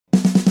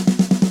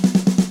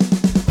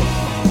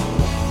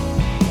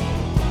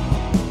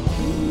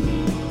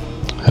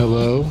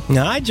Hello.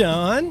 Hi,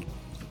 John.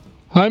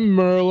 Hi,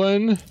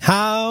 Merlin.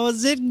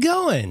 How's it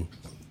going?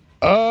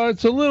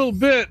 It's a little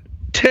bit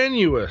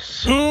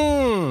tenuous.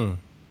 Yeah,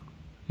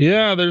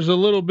 there's a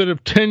little bit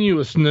of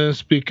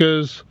tenuousness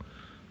because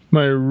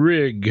my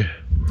rig,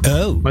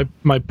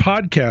 my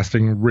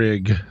podcasting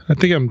rig, I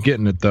think I'm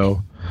getting it,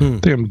 though. I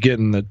think I'm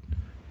getting the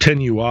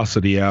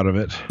tenuosity out of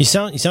it. You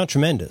sound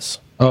tremendous.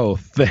 Oh,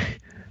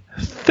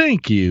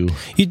 thank you.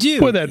 You do.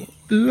 Boy, that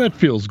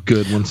feels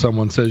good when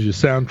someone says you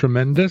sound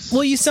tremendous.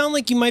 Well, you sound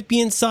like you might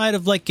be inside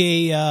of like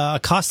a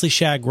costly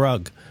shag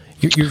rug.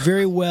 You're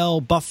very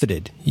well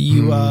buffeted.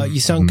 You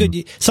sound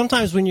good.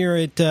 Sometimes when you're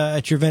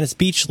at your Venice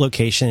Beach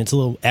location, it's a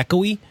little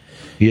echoey.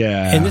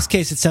 Yeah. In this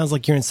case, it sounds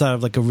like you're inside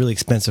of like a really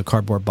expensive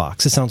cardboard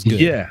box. It sounds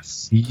good.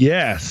 Yes.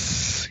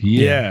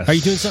 Yeah. Are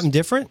you doing something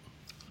different?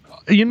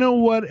 You know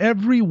what?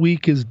 Every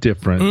week is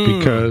different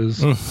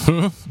because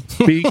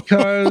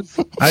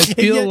I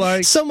feel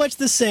like so much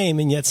the same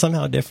and yet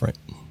somehow different.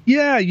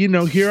 Yeah,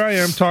 here I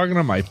am talking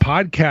to my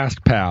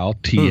podcast pal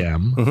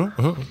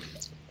TM,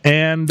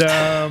 and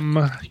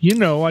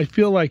I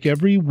feel like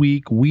every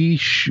week we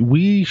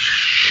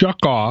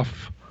shuck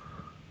off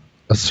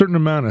a certain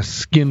amount of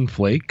skin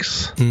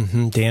flakes,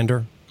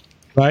 dander,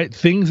 right?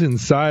 Things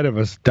inside of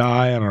us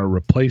die and are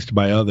replaced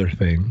by other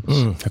things.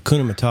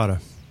 Hakuna Matata.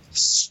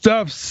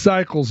 Stuff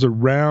cycles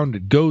around,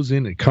 it goes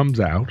in, it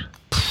comes out.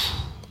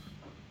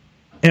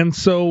 And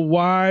so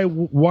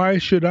why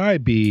should I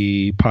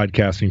be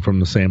podcasting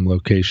from the same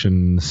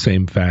location,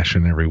 same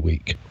fashion every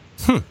week?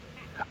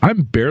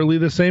 I'm barely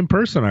the same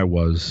person I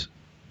was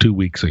 2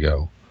 weeks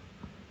ago.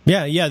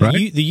 Yeah.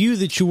 Right? The you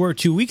that you were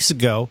 2 weeks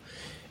ago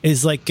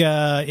is like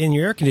in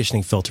your air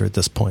conditioning filter at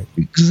this point.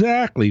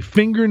 Exactly.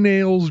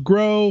 Fingernails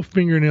grow,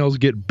 fingernails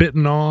get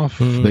bitten off,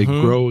 they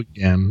grow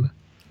again.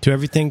 To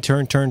everything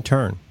turn.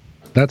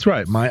 That's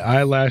right. My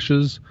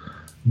eyelashes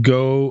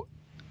go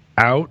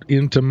out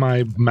into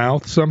my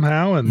mouth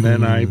somehow, and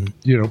then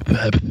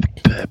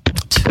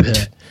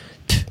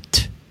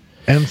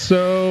and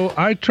so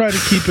I try to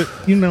keep it,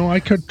 I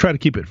could try to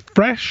keep it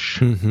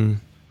fresh.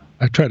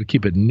 I try to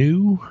keep it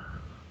new.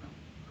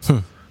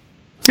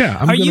 Yeah,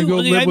 I'm going to go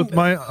live with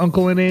my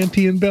uncle and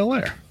auntie in Bel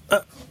Air.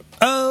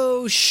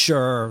 Oh,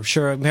 sure.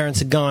 Parents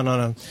had gone on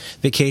a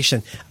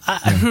vacation.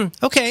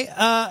 Okay.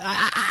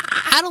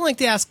 I don't like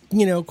to ask,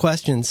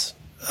 questions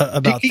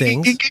about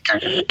things.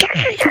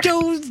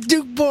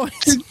 Duke boys.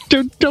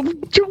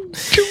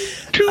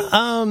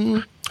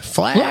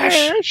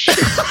 Flash.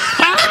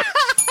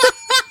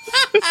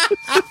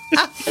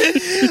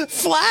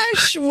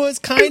 Flash was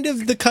kind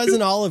of the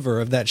cousin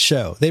Oliver of that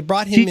show. They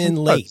brought him in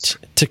late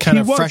to kind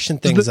of freshen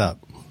things up.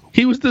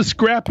 He was the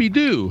Scrappy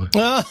Doo.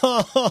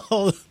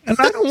 Oh. And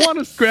I don't want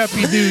a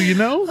Scrappy Doo,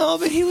 Oh,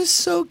 but he was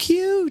so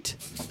cute.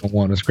 I don't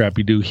want a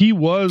Scrappy Doo. He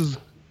was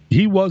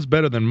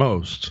better than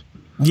most.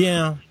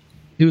 Yeah.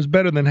 He was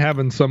better than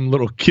having some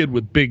little kid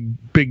with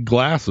big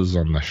glasses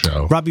on the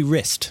show. Robbie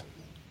Wrist.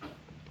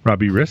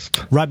 Robbie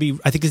Wrist? I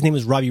think his name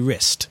was Robbie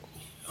Wrist.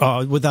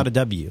 Without a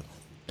W.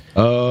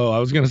 Oh, I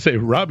was going to say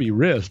Robbie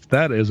Wrist.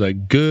 That's a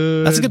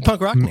good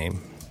punk rock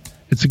name.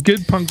 It's a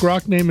good punk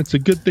rock name. It's a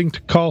good thing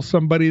to call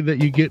somebody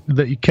that you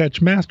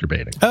catch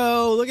masturbating.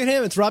 Oh, look at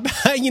him. It's Robbie.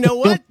 You know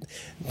what?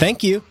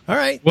 Thank you. All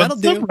right. What's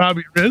that'll do. Up,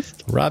 Robbie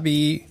Wrist?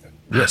 Robbie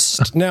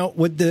Wrist. Now,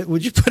 would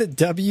you put a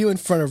W in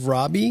front of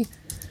Robbie?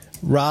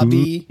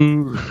 Robbie,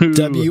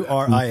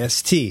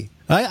 W-R-I-S-T.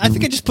 I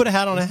think I just put a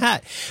hat on a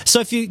hat. So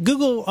if you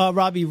Google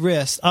Robbie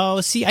Wrist,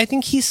 I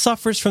think he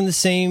suffers from the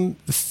same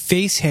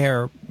face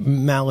hair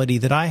malady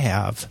that I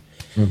have.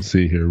 Let's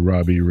see here,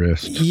 Robbie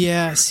Wrist.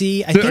 Yeah,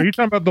 see, Are you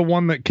talking about the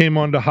one that came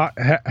on to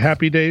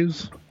Happy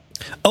Days?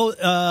 Oh,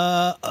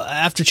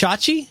 after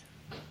Chachi?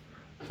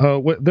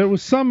 There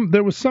was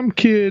some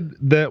kid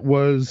that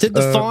was. Did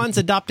the Fawns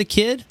adopt a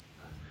kid?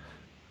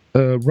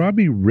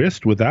 Robbie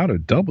Wrist without a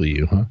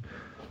W, huh?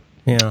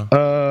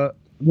 Yeah.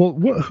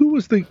 Who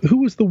was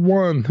the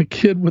one, the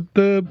kid with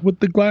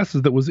the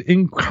glasses that was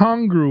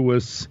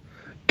incongruous,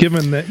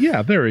 given that?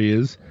 Yeah, there he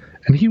is.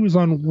 And he was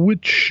on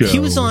which show? He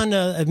was on,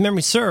 if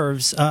memory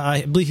serves,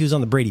 I believe he was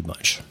on the Brady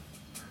Bunch.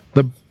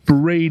 The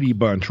Brady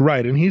Bunch,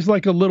 right. And he's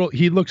like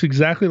he looks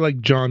exactly like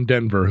John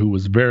Denver, who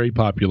was very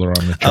popular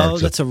on the charts. Oh,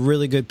 that's a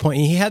really good point.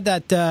 He had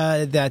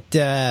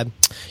that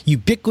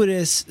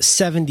ubiquitous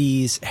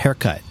 70s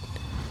haircut.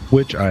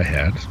 Which I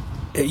had.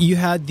 You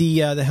had the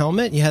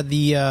helmet, you had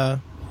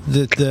the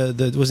what's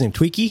his name?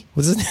 Tweaky?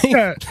 What's his name?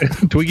 Yeah,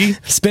 Twiggy?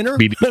 Spinner?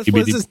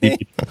 What's his name?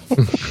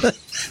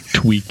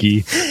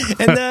 Tweaky.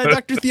 And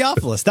Dr.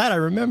 Theophilus. That I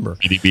remember.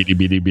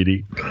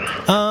 Beady.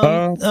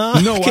 I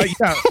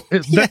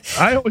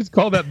always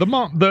call that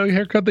the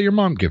haircut that your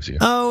mom gives you.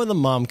 Oh, the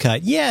mom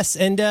cut. Yes.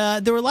 And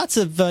there were lots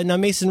of, now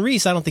Mason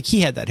Reese, I don't think he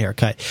had that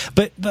haircut.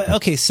 But born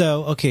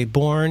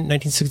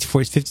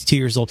 1964, he's 52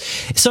 years old.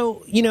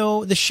 So,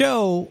 the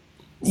show,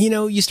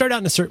 you start out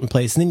in a certain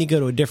place and then you go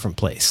to a different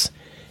place.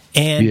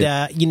 And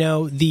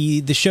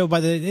the show by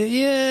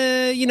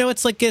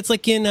it's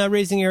like in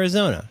Raising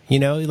Arizona.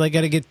 Like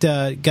got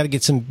to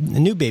get some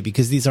new baby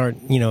because these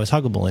aren't as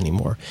huggable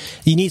anymore.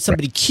 You need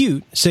somebody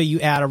cute, so you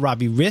add a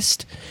Robbie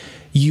Rist.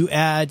 You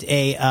add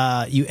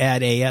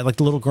a like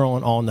the little girl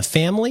in All in the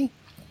Family.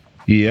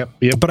 Yep.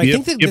 But I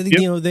think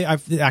that they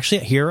I've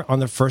actually here on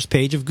the first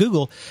page of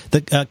Google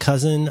the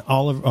cousin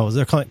Oliver. Oh,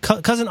 they're calling it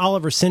cousin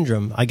Oliver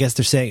syndrome. I guess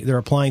they're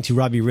applying to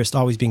Robbie Rist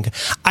always being.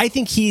 I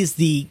think he is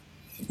the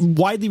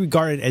widely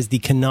regarded as the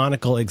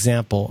canonical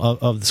example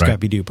of the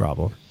Scrappy Doo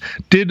problem.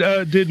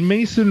 Did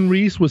Mason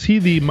Reese, was he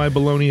the My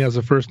Baloney has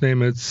a first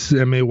name? It's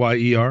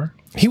Mayer.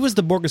 He was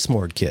the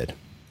Borgesmord kid.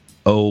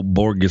 Oh,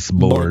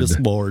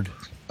 Borgesmord.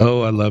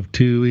 Oh, I love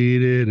to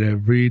eat it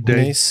every day.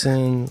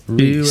 Mason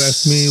Reese. You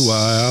ask me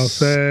why, I'll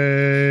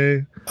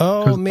say.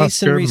 Oh,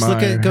 Mason Reese.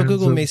 Go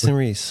Google Mason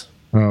Reese.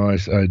 Oh, I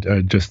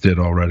just did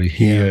already.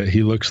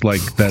 He looks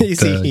like that.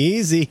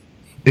 Easy.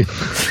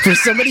 For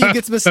somebody who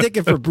gets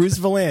mistaken for Bruce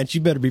Vilanch,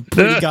 you better be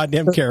pretty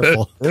goddamn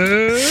careful.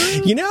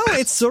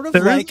 It's sort of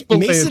like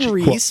Mason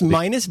Reese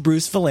minus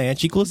Bruce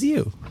Vilanch equals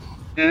you.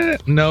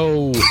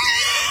 No.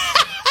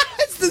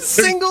 It's the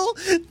single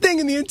thing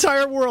in the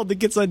entire world that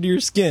gets under your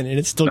skin, and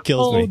it still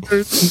kills me.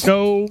 There's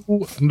no.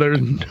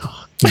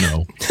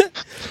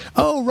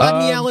 Oh,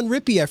 Rodney Allen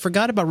Rippey. I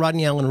forgot about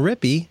Rodney Allen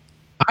Rippey.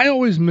 I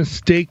always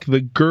mistake the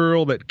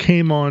girl that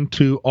came on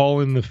to All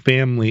in the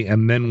Family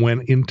and then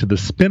went into the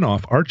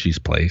spinoff Archie's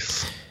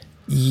Place.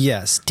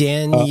 Yes,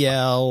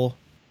 Danielle.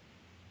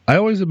 I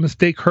always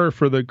mistake her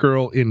for the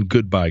girl in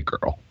Goodbye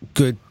Girl.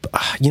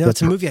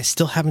 It's a movie I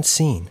still haven't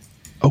seen.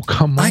 Oh,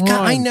 come on.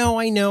 I know.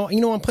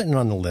 I'm putting it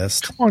on the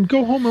list. Come on,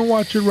 go home and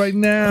watch it right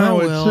now.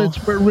 It's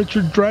where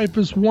Richard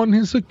Dreyfuss won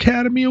his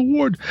Academy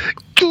Award.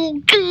 Go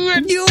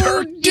good,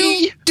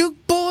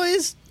 Duke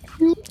boys.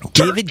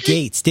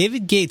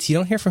 David Gates, you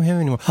don't hear from him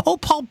anymore. Oh,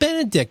 Paul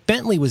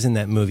Bentley was in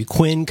that movie.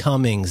 Quinn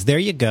Cummings, there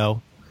you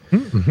go.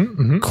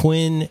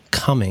 Quinn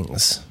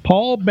Cummings.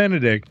 Paul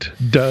Benedict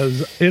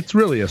it's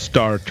really a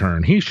star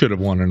turn. He should have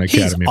won an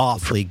Academy. He's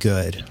awfully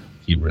good.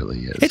 He really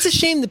is. It's a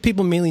shame that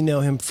people mainly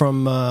know him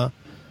from the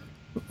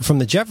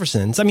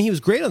Jeffersons. I mean, he was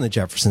great on the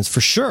Jeffersons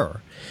for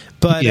sure,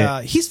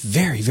 but he's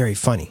very, very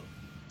funny.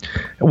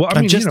 Well,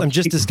 I'm just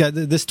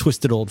this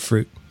twisted old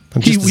fruit.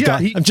 I'm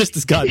just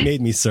as God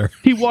made me, sir.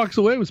 He walks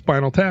away with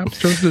Spinal Tap,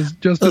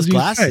 just as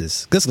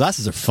glasses. Those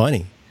glasses are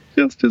funny.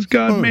 Just as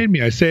God made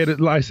me. I say it at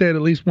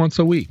least once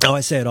a week. Oh, I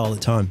say it all the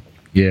time.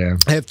 Yeah.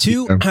 I have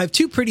two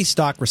pretty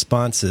stock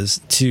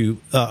responses to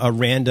a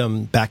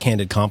random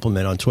backhanded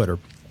compliment on Twitter.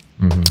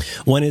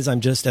 Mm-hmm. One is, "I'm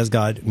just as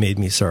God made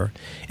me, sir,"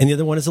 and the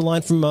other one is a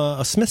line from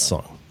a Smith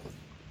song.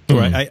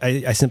 Where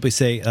I simply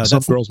say,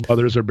 some girls'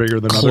 mothers are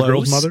bigger than other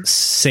girls' mothers.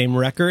 Same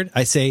record.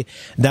 I say,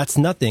 "That's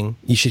nothing.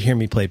 You should hear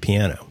me play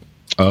piano."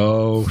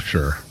 Oh,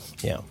 sure.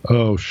 Yeah.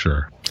 Oh,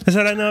 sure. I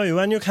said, "I know you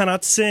and you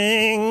cannot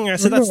sing." I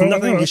said, "That's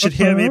nothing. You should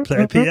hear me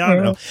play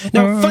piano."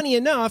 Now, funny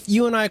enough,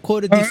 you and I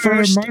quoted the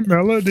first. My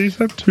melodies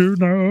have two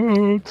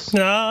notes.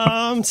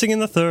 I'm singing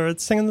the third.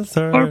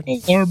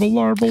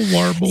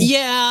 Larble.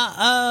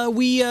 Yeah,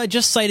 we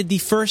just cited the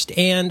first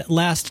and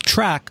last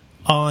track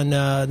on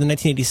the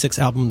 1986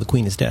 album "The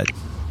Queen is Dead."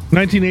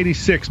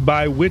 1986,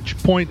 by which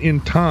point in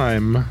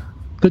time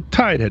the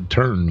tide had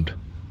turned.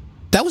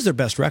 That was their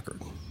best record.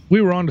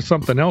 We were on to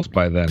something else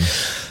by then.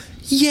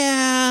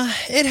 Yeah,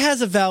 it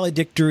has a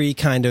valedictory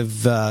kind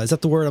of, is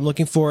that the word I'm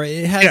looking for?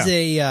 It has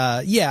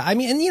I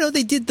mean, and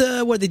they did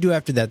what did they do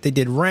after that? They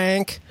did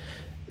Rank,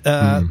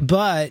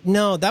 but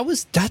no,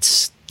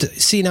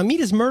 see, now Meat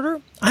is Murder,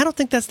 I don't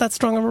think that's that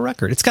strong of a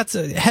record. It's got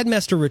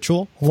Headmaster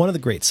Ritual, one of the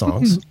great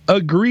songs.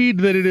 Agreed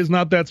that it is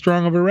not that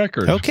strong of a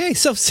record. Okay,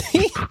 so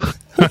see,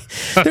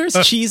 there's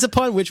cheese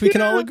upon which we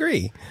can all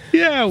agree.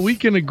 Yeah, we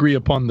can agree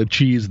upon the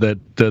cheese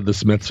that the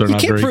Smiths are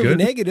not very good. You can't prove a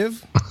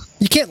negative.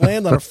 You can't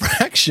land on a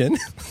fraction.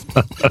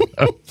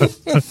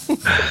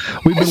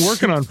 We've been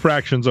working on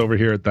fractions over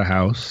here at the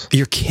house.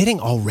 You're kidding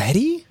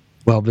already?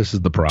 Well, this is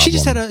the problem. She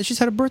just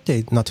had a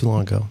birthday not too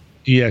long ago.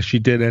 Yeah, she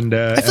did, and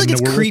I feel like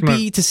it's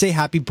creepy to say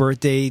happy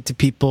birthday to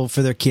people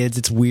for their kids.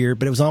 It's weird,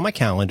 but it was on my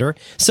calendar,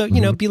 so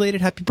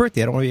belated happy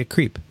birthday. I don't want to be a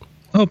creep.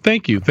 Oh,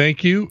 thank you.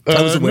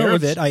 I was aware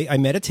of it. I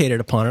meditated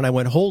upon it. I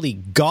went, holy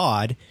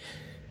God,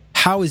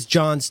 how is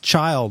John's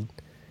child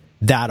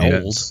that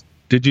old?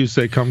 Did you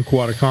say come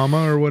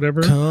Quatakama or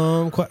whatever?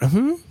 Come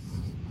Quatakama?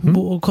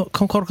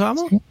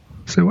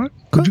 Say what?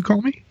 What'd you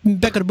call me?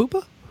 Becca the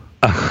Boopa?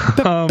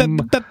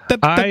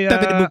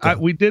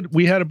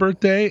 We had a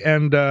birthday,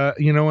 and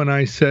and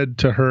I said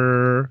to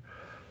her,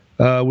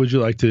 would you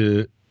like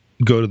to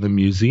go to the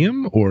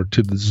museum or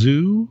to the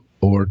zoo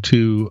or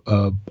to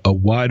a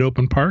wide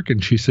open park?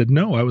 And she said,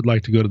 no, I would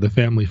like to go to the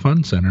Family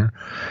Fun Center,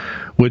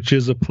 which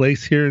is a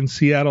place here in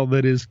Seattle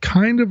that is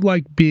kind of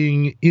like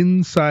being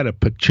inside a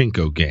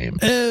pachinko game.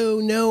 Oh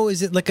no,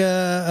 is it like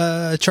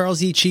a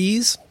Charles E.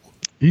 Cheese?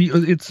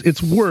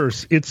 It's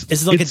worse. Is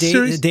it like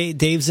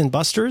Dave's and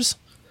Buster's?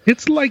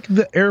 It's like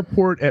the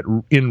airport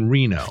in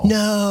Reno.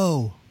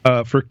 No.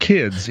 For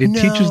kids. It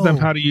teaches them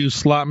how to use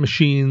slot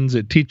machines.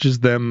 It teaches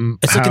them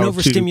It's like an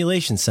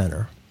overstimulation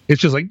center.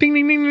 It's just like ding,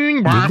 ding, ding, ding.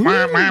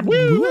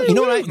 You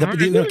know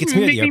what gets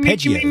me? The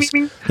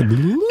arpeggios.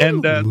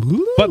 And,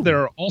 but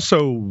there are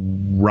also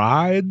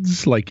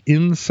rides, like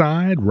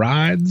inside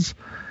rides.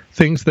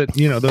 Things that,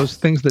 those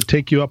things that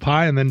take you up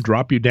high and then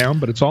drop you down,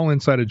 but it's all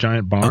inside a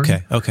giant barn.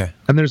 Okay.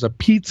 And there's a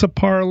pizza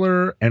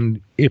parlor,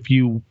 and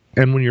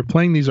when you're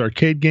playing these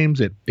arcade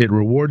games, it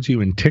rewards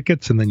you in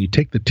tickets, and then you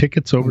take the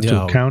tickets over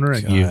to a counter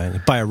and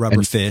you buy a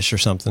rubber fish or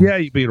something. Yeah,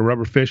 you beat a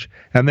rubber fish.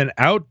 And then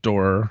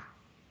outdoors,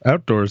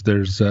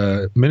 there's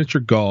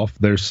miniature golf,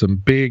 there's some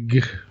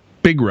big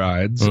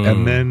rides,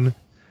 and then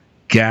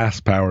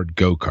gas-powered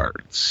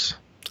go-karts.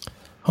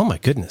 Oh my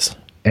goodness.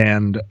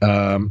 And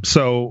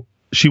so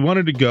she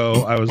wanted to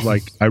go. I was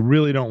like, I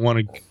really don't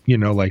want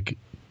to,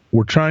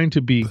 we're trying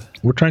to be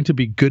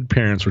good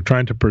parents. We're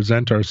trying to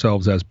present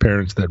ourselves as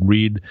parents that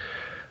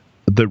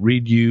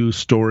read you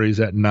stories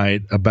at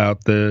night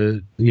about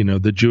the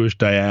Jewish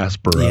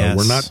diaspora. Yes.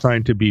 We're not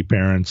trying to be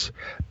parents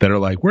that are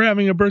like, we're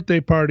having a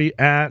birthday party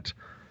at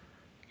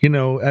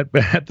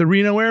the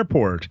Reno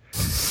airport.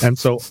 And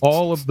so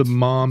all of the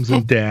moms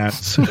and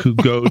dads who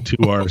go to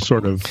our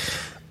sort of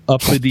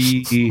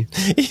uppity, you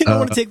don't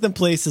want to take them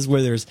places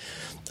where there's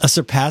a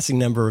surpassing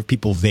number of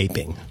people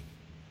vaping.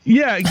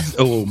 Yeah.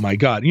 Oh my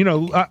God.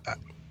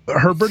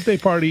 Her birthday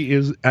party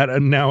is at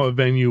now a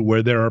venue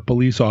where there are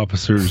police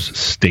officers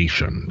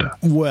stationed.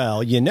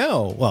 Well,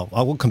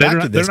 I will come back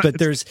to this, but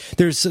there's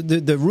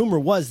the rumor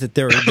was that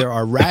there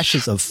are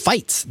rashes of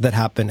fights that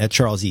happen at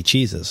Charles E.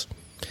 Cheese's.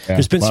 Yeah,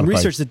 there's been some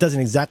research that doesn't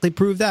exactly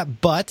prove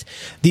that, but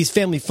these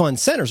family fun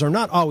centers are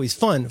not always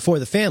fun for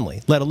the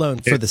family, let alone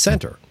for the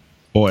center.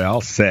 Boy,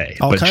 I'll say.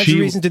 All kinds of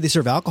reasons do they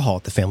serve alcohol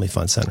at the family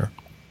fun center?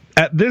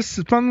 At this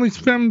family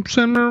fun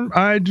center,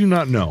 I do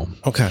not know.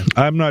 Okay,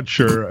 I'm not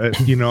sure. I'm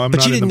but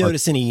not you didn't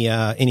notice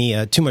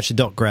any too much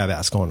adult grab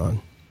ass going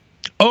on.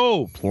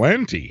 Oh,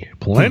 plenty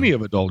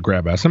of adult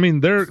grab ass. I mean,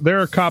 there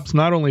are cops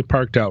not only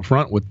parked out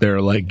front with their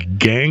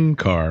gang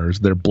cars,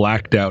 their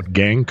blacked out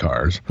gang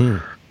cars,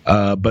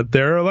 but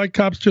there are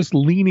cops just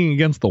leaning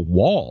against the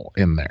wall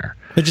in there.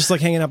 They're just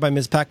hanging out by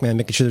Miss Pac-Man,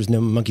 making sure there's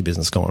no monkey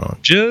business going on.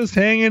 Just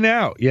hanging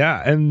out,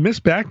 yeah. And Miss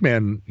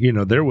Pac-Man,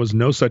 there was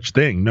no such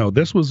thing. No,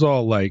 this was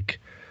all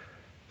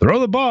throw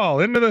the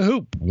ball into the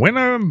hoop, win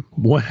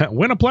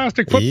a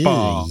plastic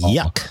football.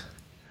 Yuck.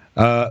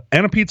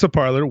 And a pizza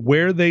parlor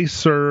where they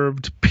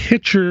served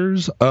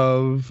pitchers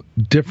of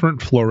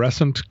different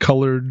fluorescent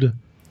colored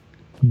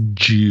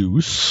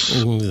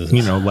juice,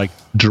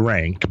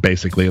 drank,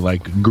 basically,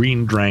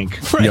 green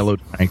drank, right. Yellow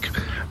drank,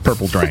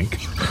 purple drank.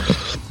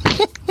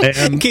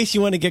 In case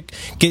you want to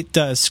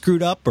get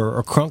screwed up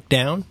or crunked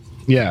down.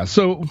 Yeah,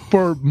 so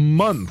for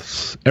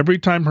months, every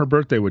time her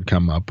birthday would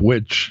come up,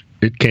 which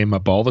it came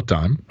up all the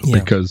time,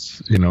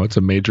 because, it's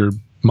a major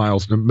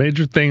milestone, a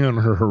major thing on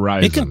her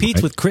horizon. It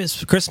competes with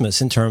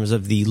Christmas in terms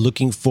of the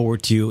looking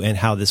forward to and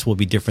how this will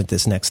be different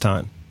this next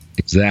time.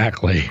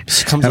 Exactly.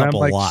 It comes up a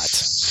lot.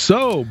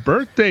 So,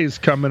 birthday's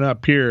coming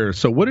up here.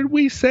 So, what did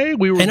we say?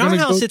 We were in our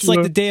house. It's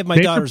like the day of my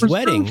daughter's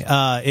wedding.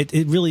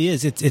 It really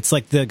is. It's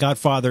like the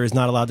Godfather is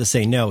not allowed to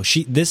say no.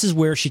 This is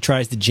where she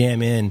tries to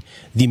jam in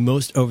the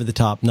most over the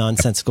top,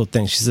 nonsensical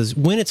things. She says,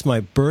 "When it's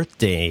my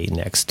birthday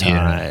next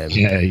time."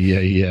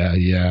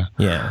 Yeah.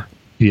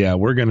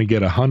 We're gonna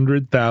get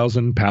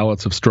 100,000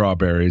 pallets of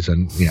strawberries,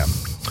 and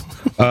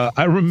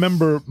I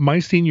remember my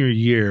senior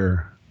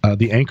year.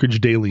 The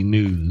Anchorage Daily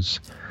News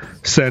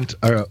sent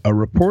a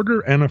reporter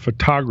and a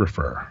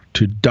photographer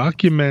to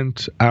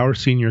document our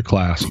senior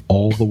class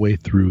all the way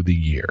through the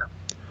year.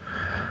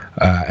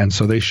 And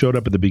so they showed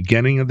up at the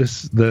beginning of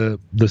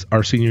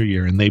our senior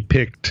year, and they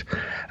picked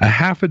a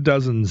half a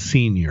dozen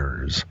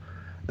seniors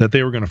that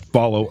they were going to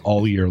follow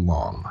all year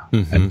long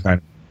and kind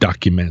of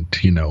document,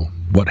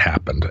 what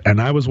happened.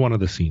 And I was one of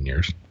the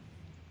seniors.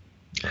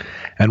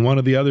 And one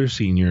of the other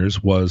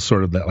seniors was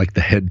sort of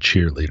the head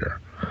cheerleader.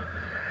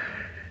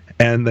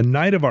 And the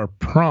night of our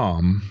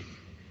prom,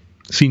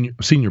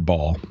 senior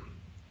ball,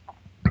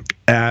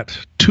 at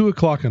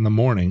 2:00 in the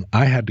morning,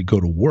 I had to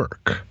go to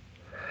work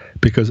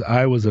because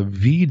I was a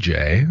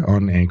VJ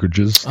on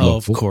Anchorage's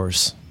local, of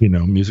course,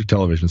 music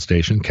television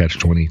station, Catch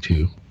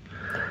 22.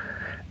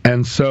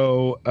 And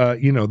so,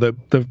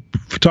 the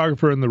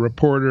photographer and the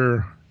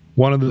reporter,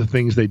 one of the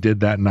things they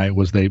did that night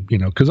was they,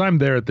 because I'm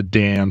there at the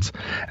dance,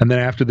 and then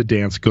after the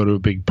dance, go to a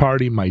big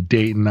party. My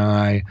date and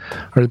I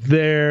are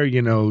there,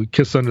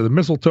 kiss under the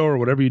mistletoe or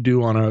whatever you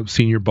do on a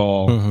senior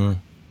ball.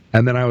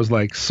 And then I was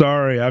like,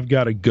 sorry, I've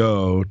got to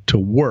go to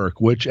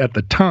work, which at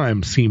the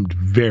time seemed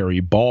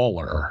very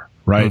baller,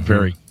 right?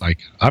 Very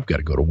I've got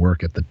to go to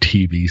work at the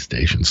TV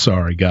station.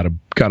 Sorry, got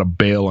to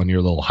bail on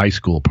your little high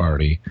school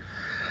party.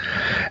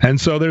 And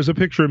so there's a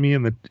picture of me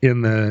in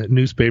the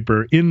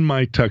newspaper in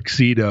my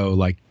tuxedo,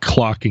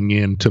 clocking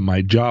into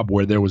my job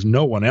where there was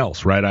no one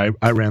else, right?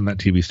 I ran that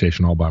TV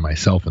station all by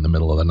myself in the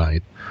middle of the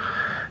night.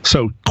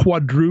 So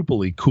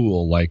quadruply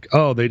cool,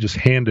 they just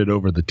handed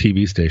over the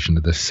TV station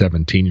to this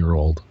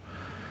 17-year-old.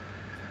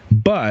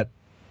 But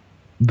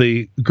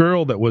the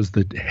girl that was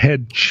the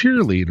head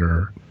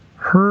cheerleader,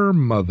 her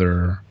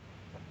mother,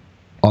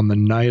 on the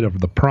night of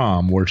the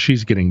prom, where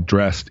she's getting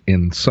dressed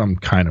in some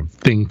kind of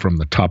thing from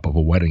the top of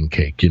a wedding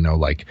cake,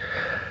 like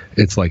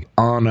it's like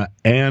Anna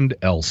and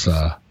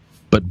Elsa,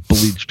 but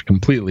bleached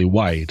completely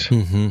white.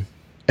 Mm-hmm.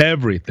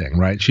 Everything,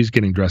 right? She's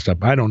getting dressed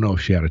up. I don't know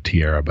if she had a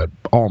tiara, but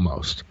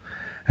almost.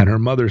 And her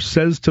mother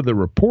says to the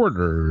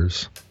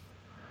reporters,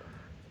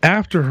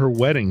 after her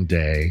wedding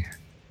day,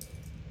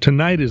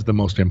 tonight is the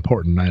most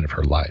important night of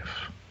her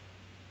life.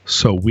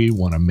 So we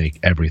want to make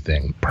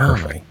everything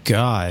perfect. Oh, my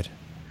God.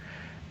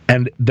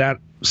 And that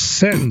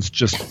sentence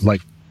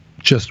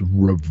just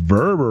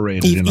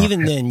reverberated.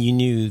 Even then, you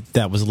knew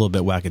that was a little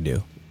bit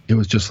wackadoo. It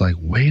was just like,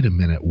 wait a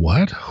minute,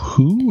 what?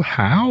 Who?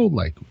 How?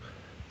 Like,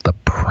 the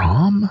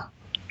prom?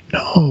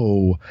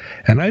 No.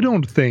 And I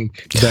don't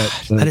think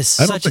that... that is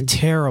such a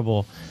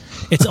terrible...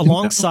 It's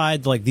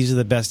alongside, like, these are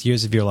the best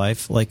years of your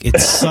life. Like,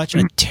 it's such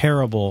a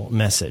terrible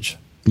message.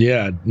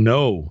 Yeah,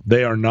 no,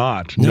 they are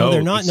not. No,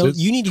 they're not. No,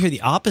 you need to hear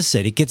the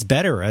opposite. It gets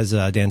better, as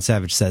Dan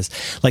Savage says.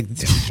 Like,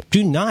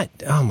 do not.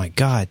 Oh my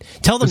God!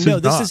 Tell them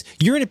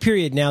you're in a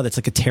period now that's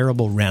like a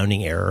terrible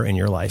rounding error in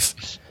your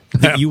life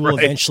that you will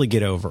eventually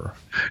get over.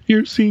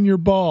 Your senior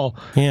ball.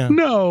 Yeah.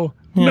 No,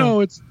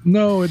 it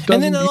doesn't.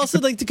 And then also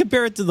like to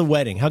compare it to the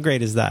wedding. How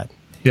great is that?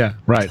 Yeah,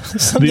 right.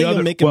 Something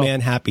will make a man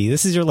happy.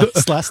 This is your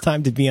last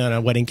time to be on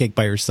a wedding cake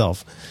by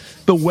yourself.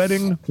 The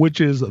wedding,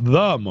 which is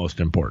the most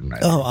important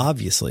night. Oh,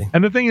 obviously.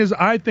 And the thing is,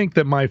 I think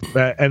that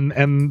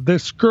and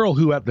this girl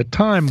who at the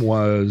time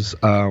was,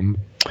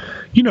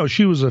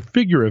 she was a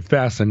figure of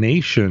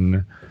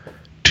fascination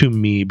to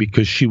me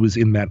because she was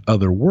in that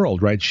other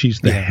world, right? She's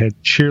the head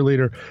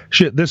cheerleader.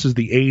 This is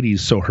the 80s,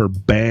 so her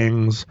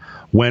bangs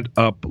went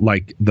up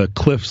like the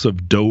cliffs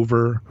of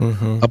Dover,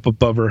 up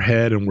above her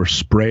head, and were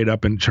sprayed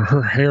up, and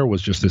her hair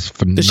was just this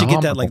phenomenal. Does she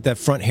get that like that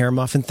front hair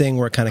muffin thing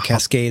where it kind of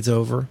cascades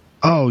over?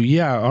 Oh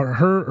yeah,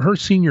 her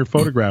senior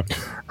photograph,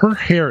 her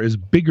hair is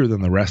bigger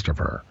than the rest of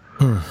her.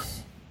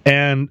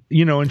 And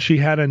and she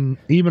had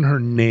even her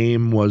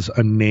name was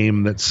a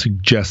name that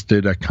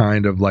suggested a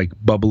kind of like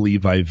bubbly,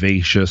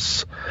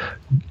 vivacious,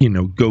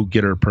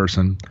 go-getter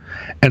person.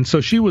 And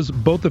so she was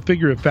both a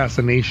figure of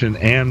fascination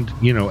and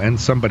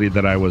somebody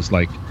that I was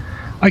like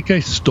I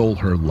stole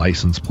her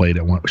license plate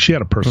at one. She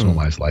had a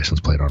personalized license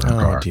plate on her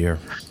car. Oh dear.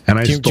 And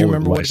I do stole you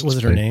remember her what was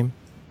it her name?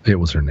 It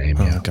was her name.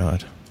 Yeah. Oh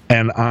God.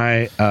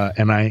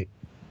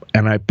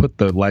 And I put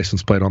the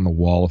license plate on the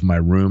wall of my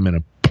room in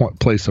a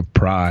place of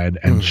pride,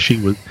 and she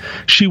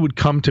would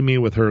come to me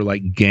with her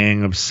like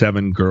gang of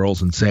 7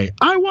 girls and say,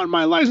 "I want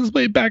my license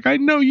plate back. I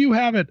know you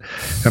have it."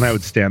 And I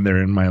would stand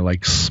there in my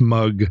like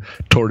smug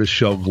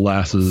tortoiseshell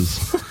glasses,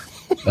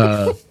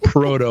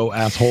 proto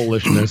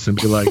assholishness, and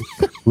be like,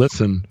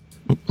 "Listen,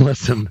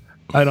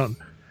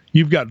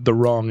 you've got the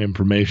wrong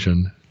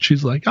information."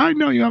 She's like, "I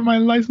know you have my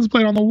license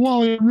plate on the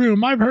wall of your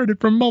room. I've heard it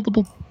from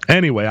multiple."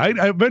 Anyway,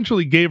 I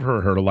eventually gave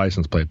her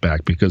license plate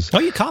back because... Oh,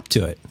 you copped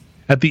to it.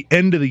 At the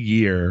end of the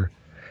year,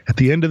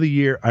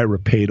 I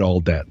repaid all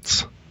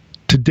debts.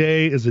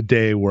 Today is a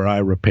day where I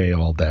repay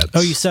all debts.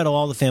 Oh, you settle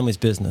all the family's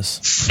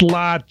business.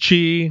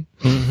 Slotchy.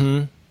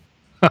 Mm-hmm.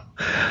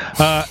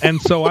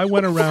 And so I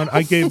went around.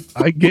 I gave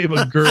a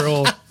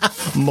girl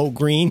Mo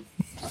Green.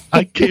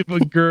 I gave a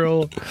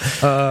girl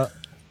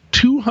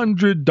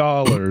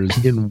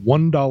 $200 in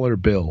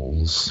 $1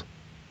 bills,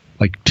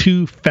 like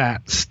 2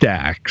 fat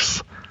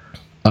stacks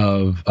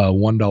of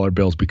 $1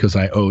 bills, because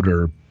I owed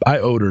her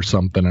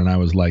something, and I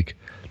was like,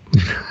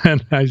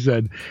 and I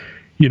said,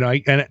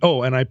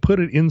 and I put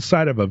it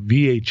inside of a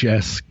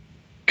VHS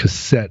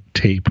cassette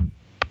tape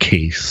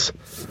case.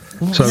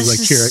 So I was like,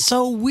 "Here."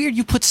 So weird.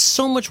 You put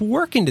so much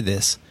work into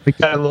this. I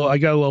got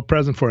a little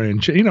present for you,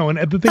 and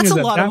and the thing is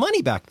a lot of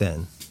money back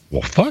then.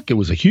 Well, fuck, it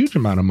was a huge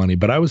amount of money,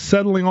 but I was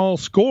settling all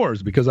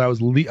scores because I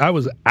was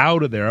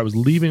out of there. I was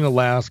leaving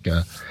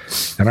Alaska,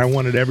 and I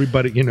wanted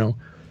everybody,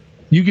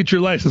 you get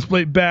your license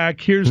plate back.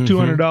 Here's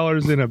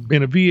 $200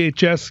 in a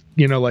VHS,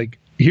 like,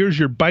 here's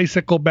your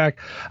bicycle back.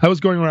 I was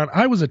going around.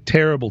 I was a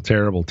terrible,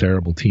 terrible,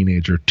 terrible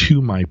teenager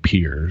to my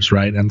peers,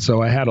 right? And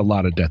so I had a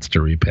lot of debts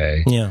to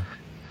repay. Yeah.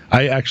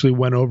 I actually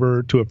went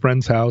over to a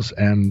friend's house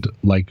and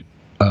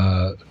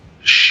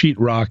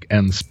sheetrock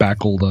and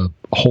spackled a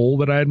hole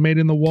that I had made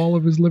in the wall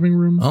of his living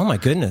room. Oh my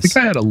goodness. I think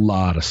I had a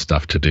lot of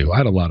stuff to do. I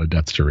had a lot of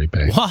debts to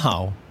repay.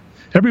 Wow.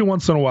 Every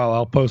once in a while,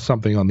 I'll post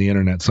something on the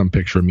internet, some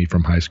picture of me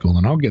from high school,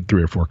 and I'll get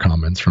 3 or 4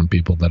 comments from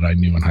people that I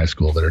knew in high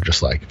school that are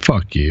just like,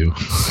 "Fuck you.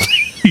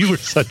 You were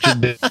such a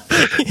dick.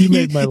 You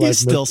made my life You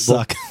still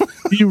miserable. suck."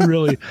 You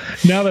really,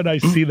 now that I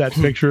see that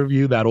picture of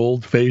you, that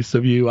old face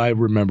of you, I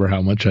remember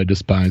how much I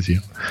despise you.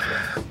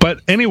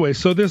 But anyway,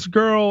 so this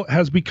girl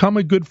has become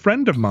a good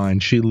friend of mine.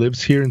 She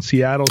lives here in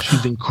Seattle.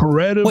 She's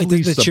incredibly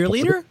Wait, the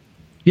cheerleader?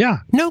 Yeah.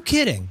 No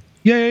kidding.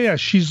 Yeah.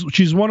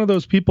 She's one of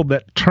those people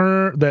that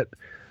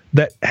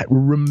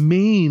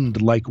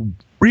remained like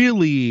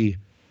really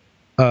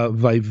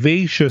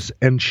vivacious,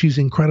 and she's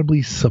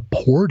incredibly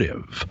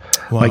supportive.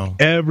 Wow. Like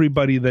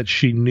everybody that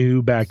she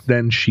knew back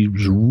then, she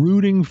was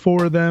rooting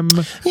for them.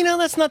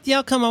 That's not the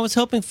outcome I was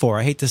hoping for.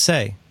 I hate to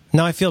say.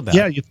 Now I feel bad.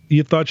 Yeah,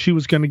 you thought she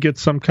was going to get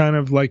some kind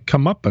of like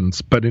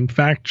comeuppance, but in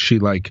fact, she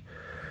lives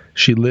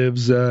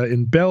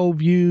in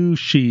Bellevue.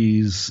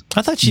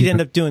 I thought she'd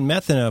end up doing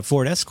meth in a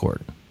Ford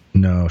Escort.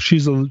 No, she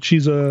comes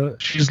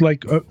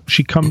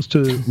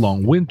to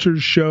Long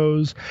Winter's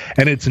shows,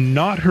 and it's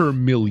not her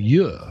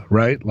milieu,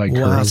 right? Like,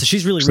 wow, so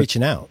she's really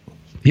reaching out.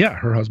 Yeah,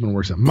 her husband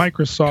works at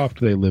Microsoft.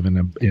 They live in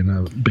a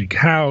big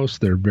house.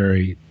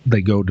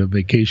 They go to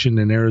vacation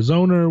in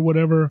Arizona or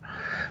whatever.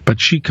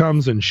 But she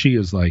comes and she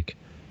is like,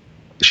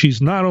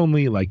 she's not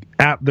only like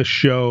at the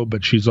show,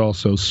 but she's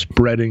also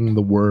spreading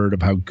the word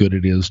of how good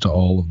it is to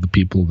all of the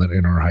people that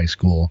in our high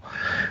school.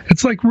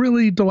 It's like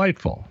really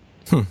delightful.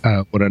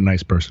 What a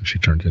nice person she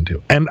turned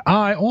into. And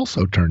I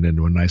also turned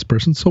into a nice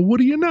person. So what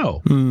do you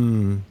know?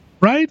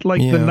 Right?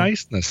 Like the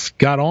niceness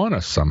got on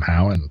us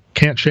somehow and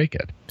can't shake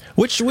it.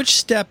 Which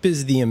step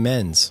is the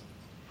amends?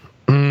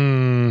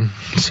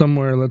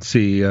 Somewhere, let's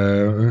see.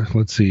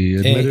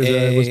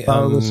 Admitted I was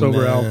powerless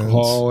over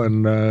alcohol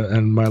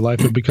and my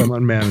life had become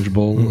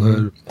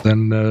unmanageable.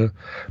 Then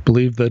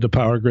believed that a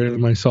power greater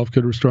than myself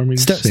could restore me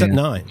to Step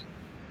 9.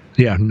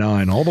 Yeah,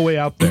 9. All the way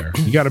out there.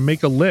 You got to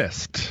make a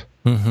list.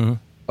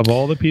 Of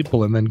all the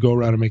people, and then go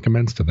around and make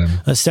amends to them.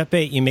 Step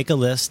 8, you make a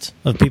list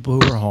of people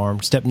who were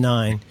harmed. Step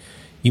 9,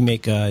 you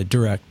make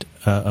direct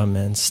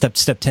amends. Step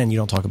 10, you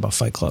don't talk about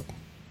Fight Club.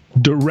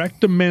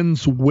 Direct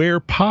amends where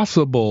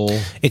possible,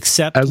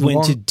 except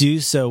when to do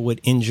so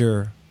would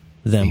injure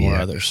them or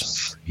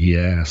others.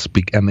 Yes,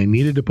 and they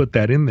needed to put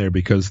that in there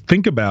because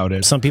think about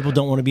it. Some people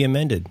don't want to be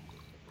amended.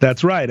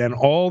 That's right, and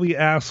all the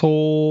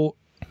asshole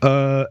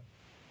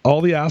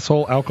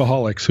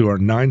alcoholics who are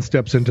 9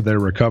 steps into their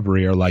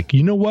recovery are like,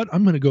 you know what?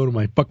 I'm going to go to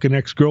my fucking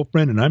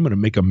ex-girlfriend and I'm going to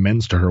make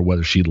amends to her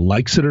whether she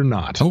likes it or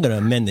not. I'm going to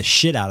amend the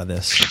shit out of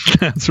this.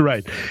 That's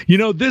right.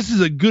 This is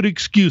a good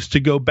excuse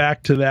to go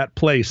back to that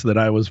place that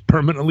I was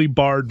permanently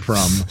barred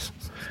from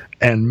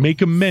and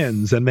make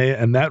amends. And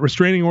that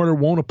restraining order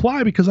won't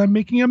apply because I'm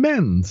making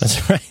amends.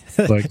 That's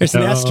right. Like, there's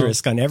an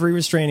asterisk on every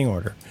restraining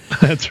order.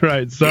 That's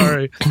right.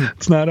 Sorry.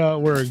 It's not how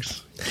it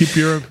works. Keep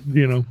your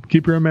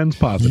amends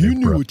positive. You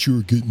knew what you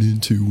were getting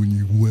into when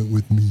you went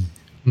with me.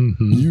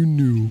 Mm-hmm. You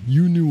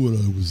knew what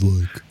I was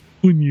like.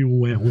 When you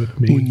went with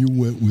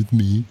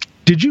me.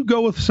 Did you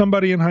go with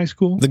somebody in high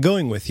school? The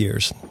going with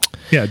years.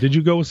 Yeah, did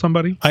you go with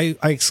somebody? I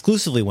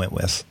exclusively went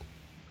with.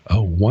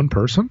 Oh, one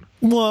person?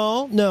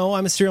 Well, no,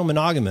 I'm a serial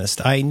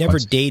monogamist. I never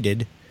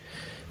dated.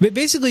 But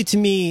basically, to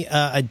me,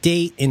 a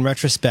date, in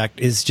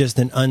retrospect, is just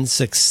an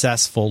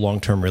unsuccessful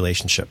long-term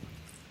relationship.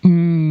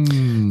 Every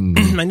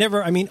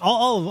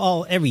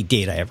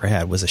date I ever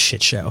had was a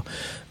shit show.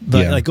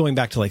 But like going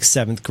back to like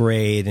 7th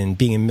grade and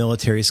being in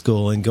military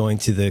school and going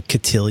to the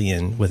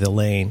cotillion with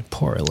Elaine.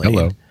 Poor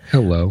Elaine.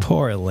 Hello.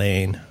 Poor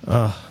Elaine.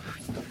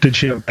 Did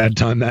she have a bad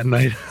time that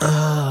night?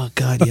 Oh,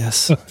 God,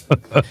 yes. Were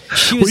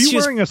you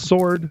wearing a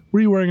sword?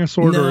 Were you wearing a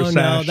sword or a sash?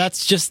 No,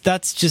 that's just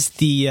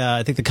the,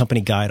 I think the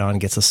company guide on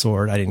gets a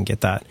sword. I didn't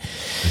get that.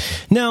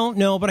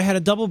 No, but I had a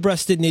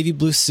double-breasted navy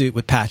blue suit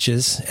with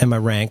patches and my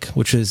rank,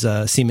 which was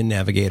Seaman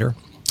Navigator.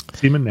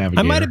 Seaman Navigator.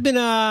 I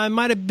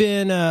might have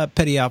been a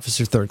petty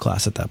officer 3rd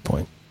class at that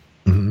point.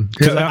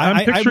 Because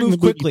I moved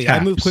quickly.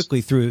 I moved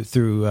quickly through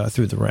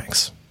the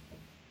ranks.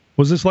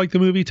 Was this like the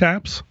movie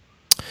Taps?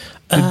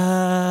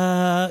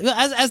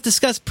 As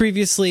discussed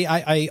previously,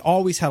 I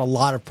always had a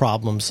lot of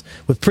problems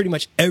with pretty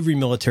much every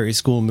military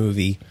school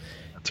movie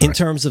in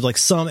terms of like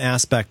some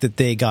aspect that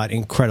they got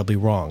incredibly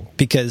wrong.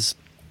 Because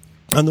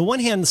on the one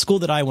hand, the school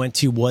that I went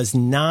to was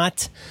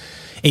not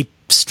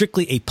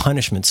strictly a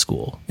punishment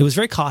school. It was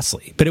very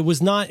costly, but it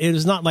was not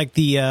like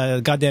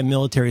the goddamn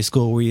military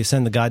school where you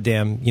send the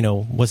goddamn,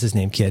 what's his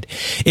name kid.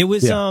 It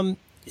was,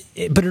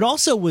 but it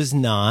also was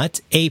not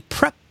a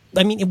prep.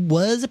 I mean, it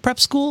was a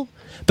prep school,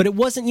 but it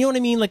wasn't, you know what I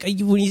mean? Like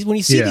when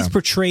you see these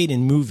portrayed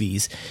in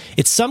movies,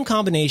 it's some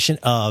combination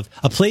of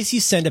a place you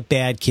send a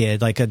bad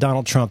kid, like a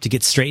Donald Trump, to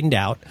get straightened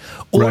out,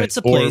 or it's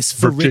a place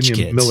for rich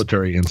kids.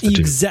 Military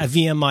Institute.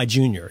 VMI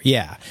Junior,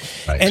 yeah.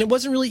 Right. And it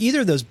wasn't really either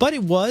of those, but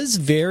it was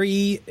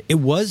very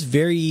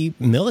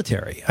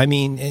military. I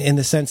mean, in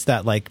the sense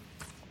that like,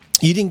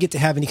 you didn't get to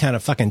have any kind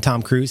of fucking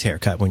Tom Cruise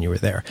haircut when you were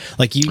there.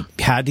 Like you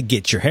had to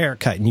get your hair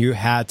cut and you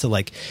had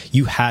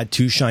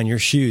to shine your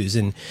shoes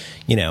and,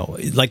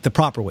 like the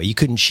proper way. You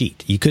couldn't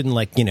cheat. You couldn't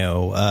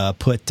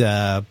put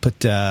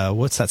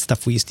what's that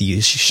stuff we used to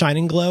use? Shine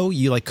and glow.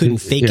 You couldn't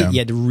fake it. You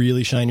had to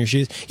really shine your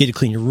shoes. You had to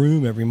clean your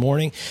room every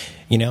morning.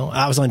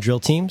 I was on drill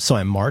team, so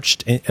I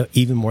marched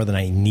even more than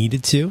I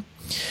needed to.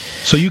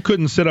 So you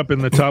couldn't sit up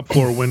in the top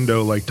floor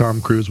window like Tom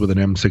Cruise with an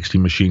M60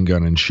 machine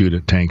gun and shoot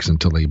at tanks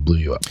until they blew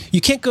you up.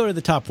 You can't go to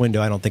the top window,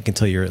 I don't think,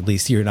 until you're an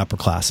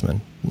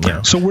upperclassman.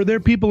 So were there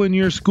people in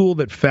your school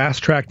that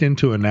fast-tracked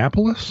into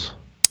Annapolis?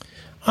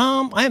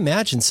 I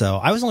imagine so.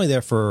 I was only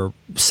there for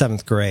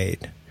 7th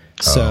grade.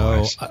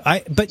 So,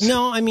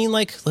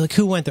 like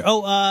who went there?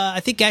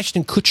 I think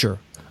Ashton Kutcher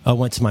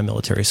went to my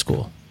military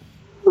school.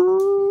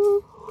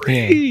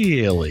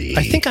 Really?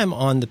 I think I'm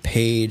on the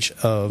page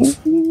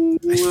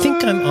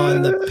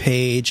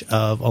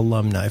of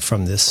alumni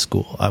from this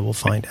school. I will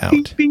find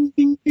out.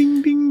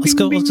 Let's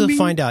go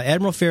find out.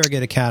 Admiral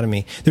Farragut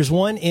Academy. There's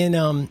one in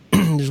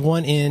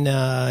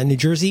New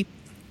Jersey.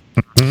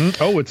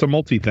 Mm-hmm. Oh, it's a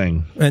multi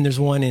thing. And there's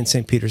one in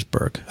St.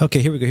 Petersburg.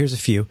 Okay, here we go. Here's a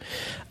few.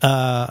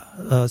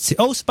 Let's see.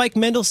 Oh, Spike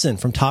Mendelsohn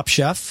from Top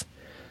Chef.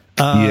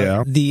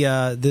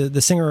 The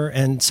singer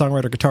and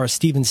songwriter guitarist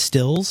Stephen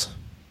Stills.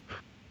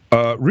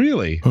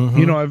 Really?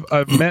 Mm-hmm.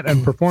 I've met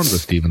and performed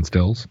with Stephen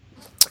Stills.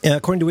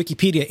 According to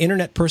Wikipedia,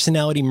 internet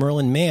personality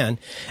Merlin Mann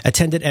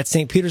attended at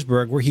St.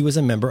 Petersburg, where he was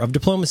a member of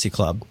Diplomacy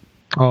Club.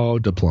 Oh,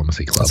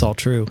 Diplomacy Club. That's all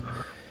true.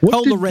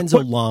 Lorenzo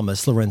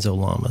Lamas. Lorenzo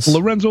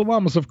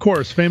Lamas, of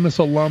course. Famous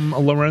alum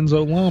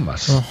Lorenzo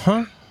Lamas.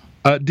 Uh-huh.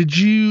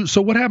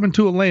 So what happened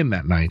to Elaine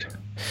that night?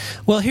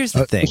 Well, here's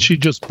the thing. Was she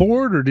just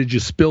bored, or did you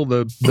spill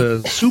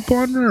the soup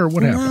on her, or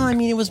what happened? No, I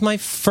mean, it was my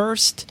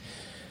first...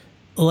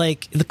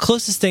 the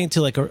closest thing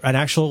to an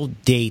actual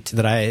date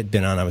that I had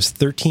been on, I was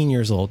 13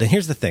 years old. And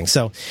here's the thing.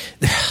 So,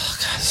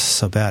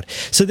 so bad.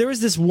 So there was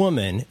this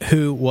woman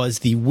who was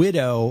the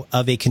widow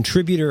of a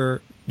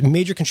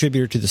major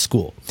contributor to the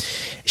school.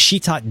 She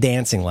taught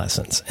dancing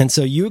lessons. And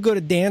so you would go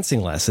to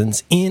dancing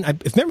lessons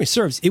if memory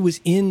serves, it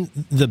was in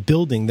the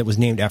building that was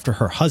named after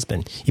her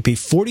husband. You pay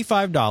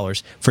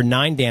 $45 for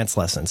 9 dance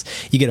lessons.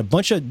 You get a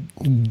bunch of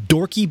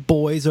dorky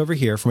boys over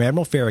here from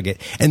Admiral Farragut.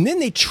 And then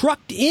they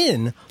trucked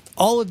in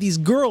all of these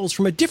girls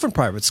from a different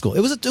private school. It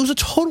was a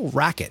total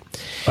racket.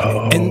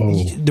 Oh.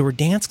 And there were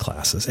dance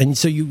classes. And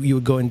so you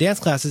would go in dance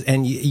classes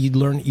and you'd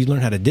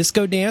learn how to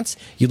disco dance,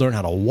 you learn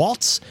how to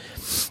waltz.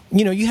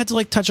 You had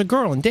to touch a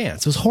girl and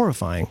dance. It was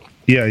horrifying.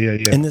 Yeah.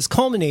 And this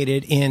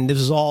culminated in, this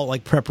was all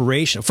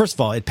preparation. First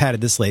of all, it padded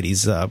this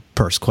lady's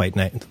purse quite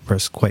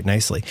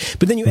nicely.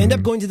 But then you end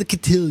up going to the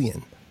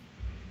cotillion.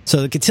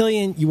 So the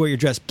cotillion, you wear your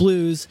dress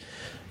blues.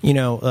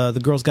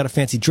 The girl's got a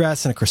fancy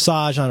dress and a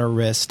corsage on her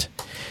wrist.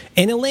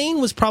 And Elaine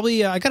was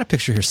probably, I got a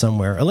picture here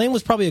somewhere. Elaine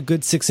was probably a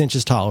good 6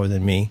 inches taller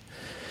than me.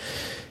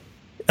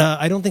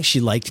 I don't think she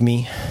liked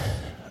me.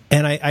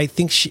 And I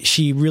think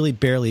she really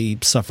barely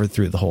suffered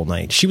through the whole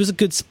night. She was a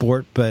good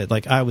sport,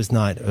 but I was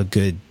not a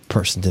good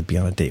person to be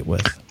on a date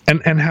with.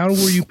 And how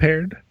were you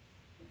paired?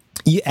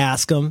 You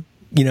ask them,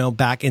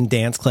 back in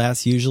dance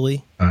class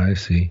usually. I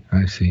see.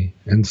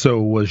 And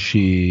so did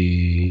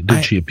she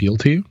appeal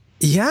to you?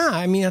 Yeah,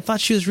 I mean, I thought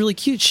she was really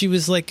cute. She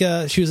was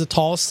she was a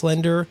tall,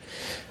 slender,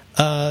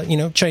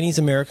 Chinese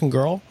American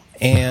girl,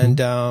 and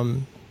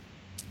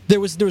there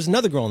was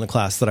another girl in the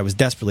class that I was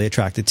desperately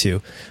attracted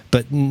to,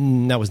 but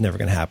that was never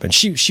going to happen.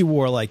 She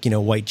wore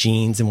white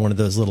jeans and one of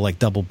those little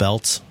double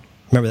belts.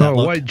 Remember that?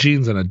 Look? White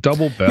jeans and a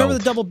double belt. Remember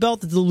the double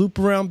belt, the loop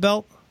around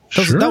belt?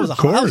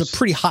 That was a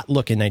pretty hot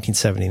look in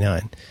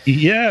 1979.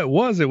 Yeah, it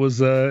was. It was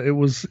a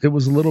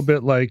little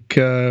bit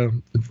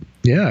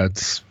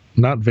it's.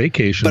 Not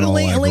vacation. But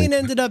Elaine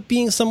ended up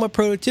being somewhat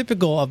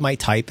prototypical of my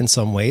type in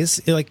some ways,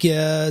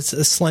 a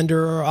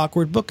slender or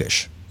awkward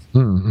bookish.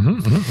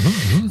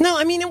 Mm-hmm. No,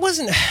 I mean it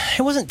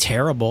wasn't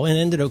terrible. It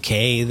ended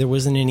okay. There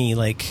wasn't any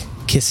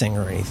kissing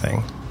or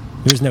anything.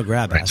 There was no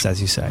grab ass,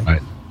 as you say.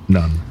 Right.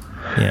 None.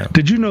 Yeah.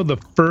 Did you know the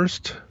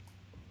first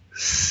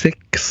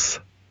 6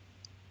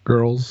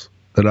 girls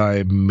that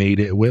I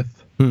made it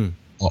with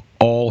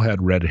all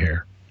had red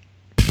hair?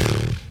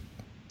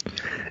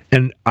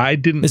 And I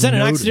didn't. Is that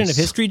an accident of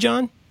history,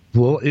 John?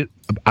 Well,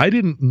 I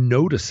didn't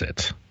notice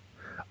it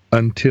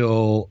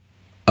until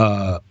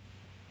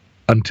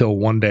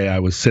one day I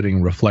was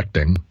sitting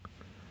reflecting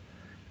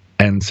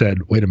and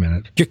said, "Wait a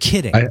minute, you're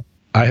kidding."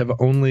 I have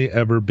only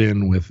ever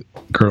been with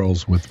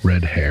girls with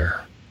red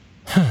hair.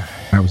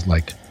 I was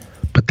like,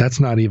 but that's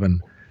not even.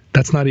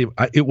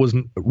 It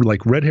wasn't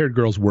red-haired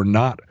girls were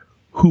not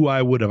who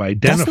I would have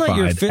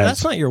identified.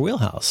 That's not your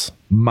wheelhouse.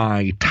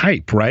 My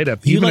type, right?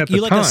 You like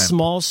a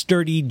small,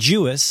 sturdy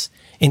Jewess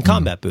in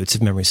combat boots,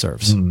 if memory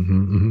serves.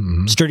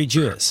 Sturdy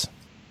Jewess.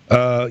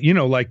 Ready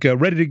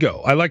to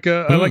go. I like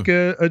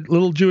a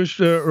little Jewish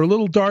or a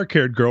little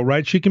dark-haired girl,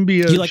 right? She can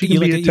be Italian. You like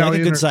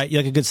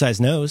a good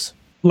sized nose.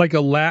 Like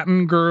a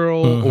Latin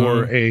girl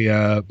or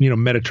a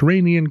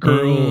Mediterranean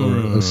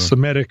girl or a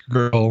Semitic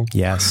girl.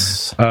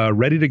 Yes.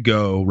 Ready to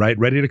go, right?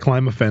 Ready to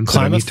climb a fence.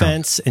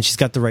 And she's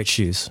got the right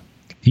shoes.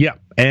 Yeah,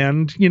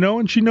 and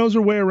and she knows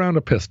her way around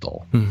a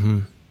pistol,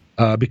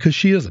 because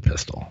she is a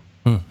pistol,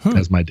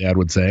 as my dad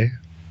would say.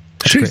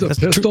 She's a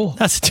pistol.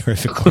 That's a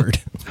terrific word.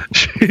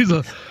 She's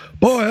a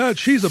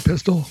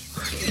pistol.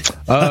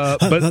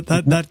 But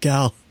that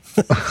gal.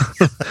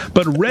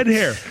 But red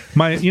hair.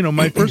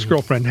 My first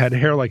girlfriend had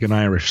hair like an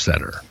Irish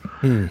setter,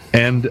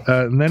 and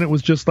then it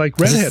was just like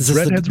redheads.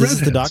 This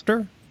is the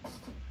doctor.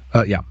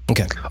 Yeah.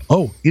 Okay.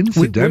 Oh,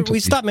 incidentally,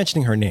 we stopped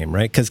mentioning her name,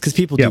 right? Because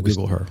people do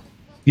Google her.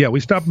 Yeah,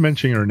 we stopped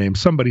mentioning her name.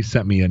 Somebody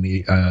sent me an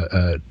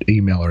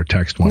email or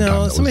text one time.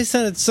 No, somebody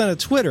sent a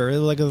Twitter, a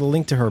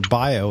link to her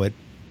bio at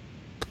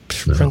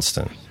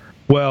Princeton.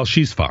 Well,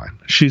 she's fine.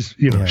 She's,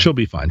 she'll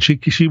be fine.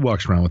 She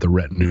walks around with a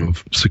retinue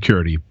of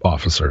security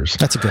officers.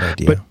 That's a good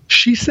idea. But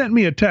she sent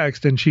me a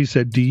text and she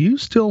said, "Do you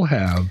still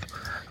have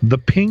the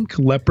pink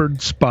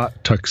leopard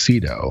spot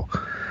tuxedo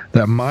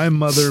that my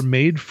mother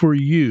made for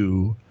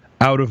you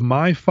out of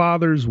my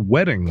father's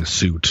wedding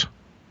suit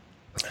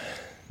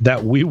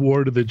that we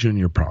wore to the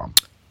junior prom?"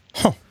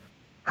 Huh.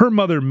 Her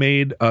mother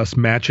made us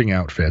matching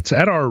outfits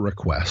at our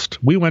request.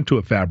 We went to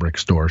a fabric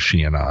store,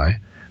 she and I,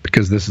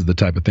 because this is the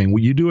type of thing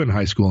you do in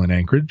high school in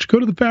Anchorage. Go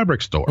to the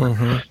fabric store.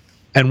 Mm-hmm.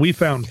 And we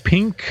found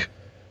pink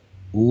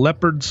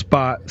leopard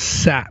spot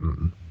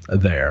satin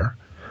there.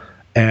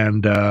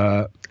 And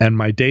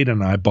my date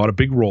and I bought a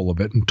big roll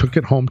of it and took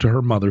it home to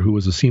her mother, who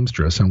was a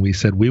seamstress. And we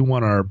said, we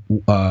want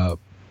our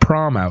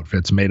prom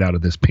outfits made out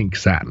of this pink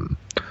satin.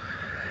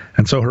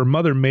 And so her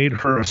mother made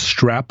her a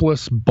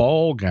strapless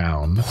ball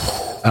gown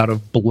out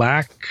of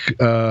black,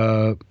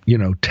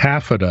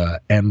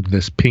 taffeta and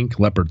this pink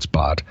leopard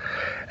spot.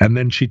 And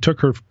then she took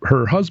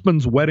her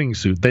husband's wedding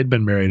suit. They'd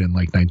been married in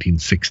like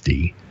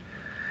 1960.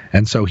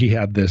 And so he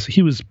had this,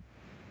 he was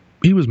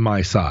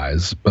my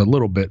size, a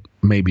little bit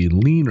maybe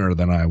leaner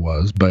than I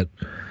was, but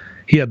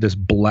he had this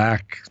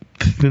black,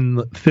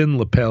 thin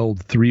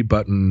lapelled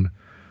 3-button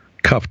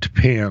cuffed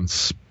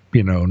pants,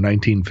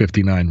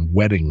 1959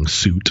 wedding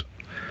suit,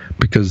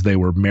 because they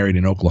were married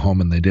in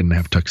Oklahoma and they didn't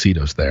have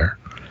tuxedos there.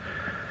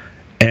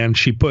 And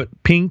she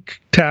put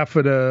pink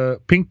taffeta,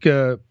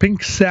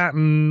 pink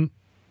satin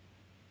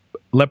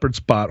leopard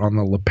spot on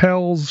the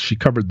lapels. She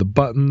covered the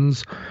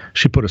buttons.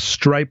 She put a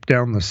stripe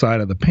down the side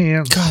of the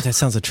pants. God, that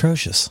sounds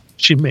atrocious.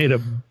 She made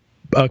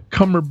a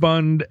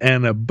cummerbund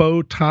and a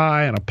bow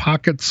tie and a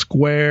pocket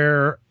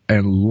square,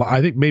 and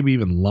I think maybe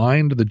even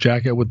lined the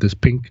jacket with this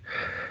pink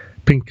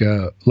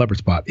leopard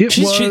spot.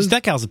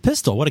 That gal's a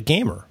pistol. What a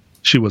gamer.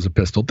 She was a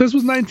pistol. This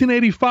was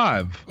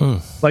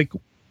 1985. Like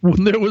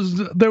when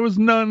there was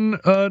none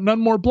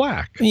more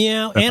black.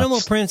 Yeah,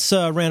 animal prints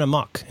ran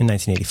amok in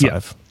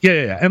 1985.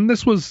 Yeah. And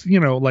this was,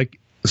 like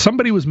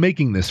somebody was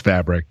making this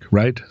fabric,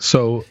 right?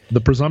 So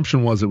the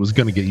presumption was it was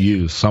going to get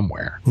used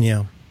somewhere.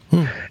 Yeah.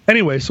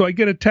 Anyway, so I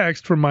get a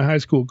text from my high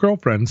school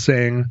girlfriend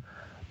saying,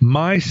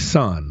 "My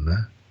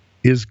son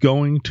is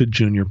going to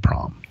junior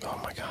prom. Oh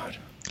my God.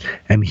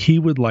 And he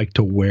would like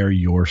to wear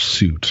your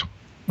suit."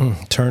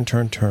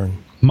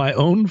 Turn. My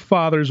own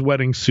father's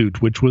wedding suit,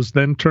 which was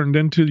then turned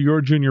into your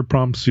junior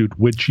prom suit,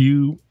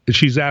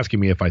 she's asking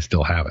me if I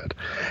still have it.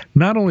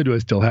 Not only do I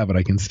still have it,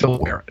 I can still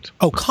wear it.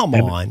 Oh, come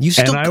on.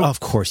 Of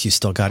course you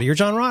still got it. You're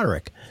John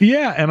Roderick.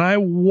 Yeah, and I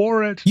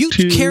wore it. You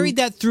carried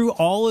that through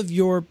all of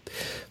your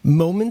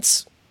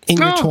moments in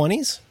your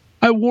 20s?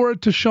 I wore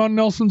it to Sean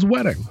Nelson's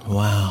wedding.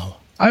 Wow.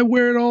 I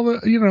wear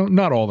it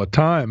not all the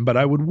time, but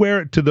I would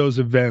wear it to those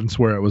events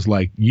where it was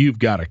like, you've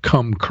got to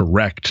come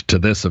correct to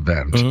this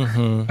event.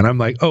 Mm-hmm. And I'm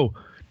like, oh,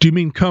 do you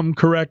mean come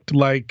correct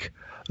like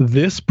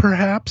this,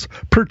 perhaps?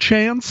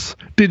 Perchance?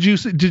 Did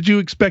you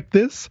expect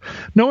this?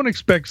 No one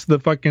expects the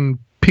fucking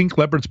pink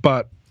leopard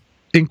spot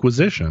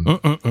Inquisition.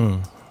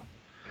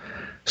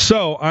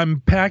 So I'm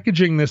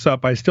packaging this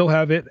up. I still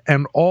have it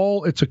and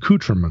all its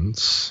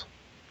accoutrements,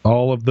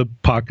 all of the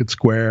pocket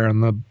square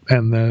and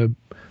the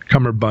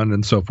cummerbund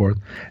and so forth,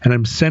 and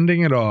I'm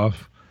sending it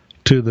off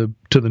to the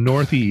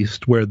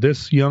Northeast, where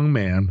this young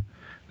man,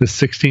 this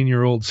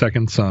 16-year-old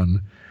second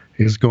son,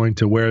 is going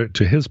to wear it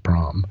to his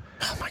prom.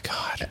 Oh my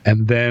God!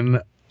 And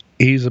then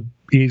he's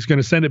going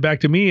to send it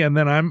back to me, and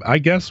then I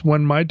guess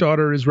when my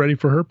daughter is ready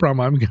for her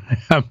prom, I'm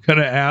going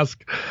to ask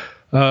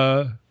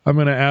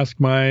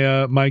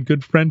my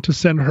good friend to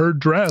send her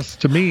dress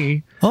to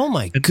me. Oh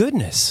my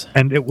goodness!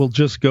 And it will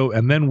just go,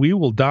 and then we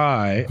will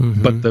die.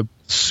 Mm-hmm. But the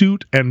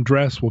suit and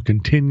dress will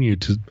continue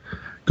to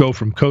go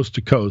from coast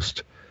to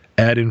coast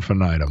ad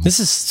infinitum. This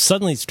is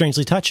suddenly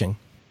strangely touching.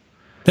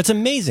 That's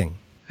amazing.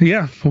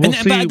 Yeah, we'll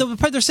see.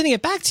 But they're sending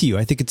it back to you.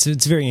 I think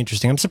it's very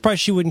interesting. I'm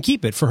surprised she wouldn't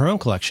keep it for her own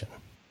collection.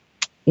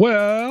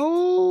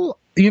 Well,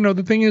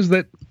 the thing is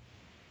that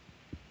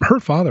her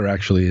father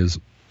actually is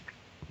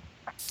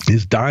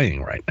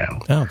dying right now.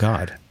 Oh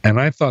God! And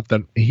I thought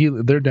that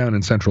they're down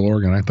in Central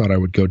Oregon. I thought I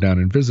would go down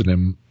and visit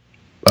him.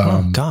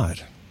 Oh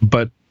God!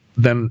 But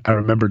then I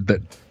remembered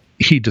that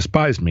he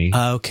despised me.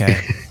 Okay.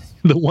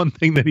 The one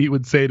thing that he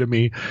would say to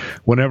me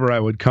whenever I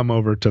would come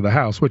over to the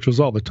house, which was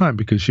all the time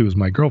because she was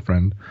my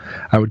girlfriend,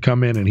 I would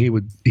come in and he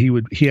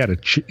had a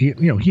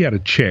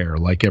chair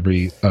like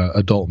every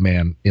adult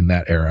man in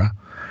that era,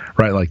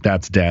 right? Like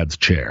that's Dad's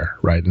chair,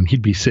 right? And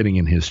he'd be sitting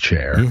in his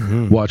chair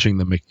watching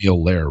the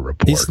MacNeil Lehrer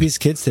report. These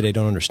kids today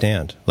don't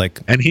understand.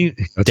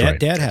 Dad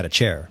had a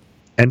chair.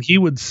 And he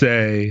would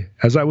say,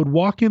 as I would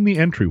walk in the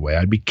entryway,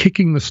 I'd be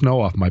kicking the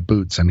snow off my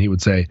boots, and he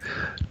would say,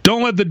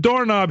 "Don't let the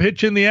doorknob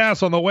hit you in the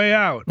ass on the way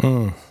out."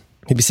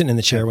 He'd be sitting in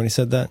the chair when he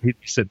said that? He'd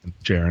be sitting in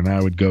the chair, and I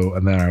would go,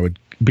 and then I would,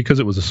 because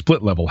it was a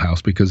split-level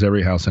house, because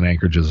every house in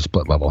Anchorage is a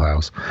split-level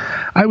house,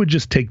 I would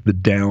just take the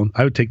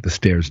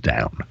stairs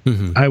down.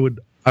 Mm-hmm.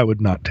 I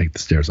would not take the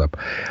stairs up.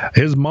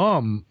 Her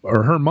mom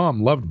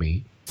loved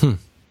me.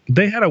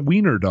 They had a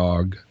wiener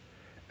dog,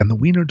 and the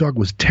wiener dog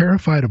was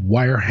terrified of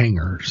wire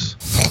hangers.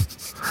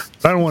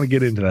 I don't want to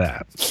get into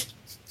that.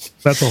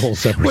 That's a whole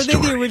separate Were they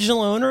story. the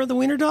original owner of the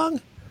wiener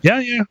dog?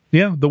 Yeah.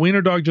 The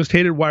wiener dog just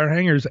hated wire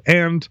hangers,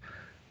 and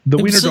the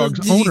wiener dog's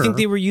did owner. you think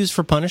they were used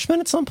for punishment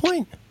at some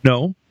point?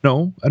 No,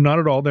 not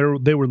at all.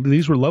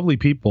 These were lovely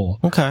people.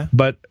 Okay.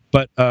 But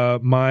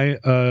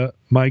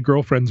my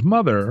girlfriend's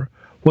mother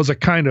was a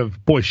kind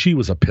of boy. She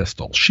was a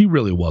pistol. She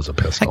really was a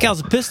pistol. That gal's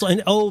a pistol,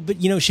 and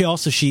but she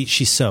also she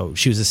sewed.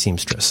 She was a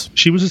seamstress.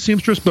 She was a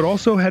seamstress, but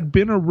also had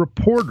been a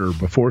reporter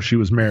before she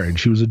was married.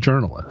 She was a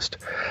journalist.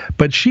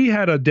 But she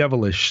had a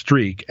devilish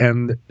streak,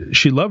 and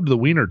she loved the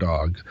wiener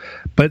dog.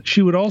 But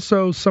she would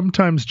also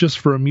sometimes, just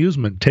for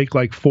amusement, take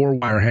like 4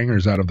 wire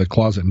hangers out of the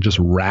closet and just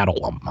rattle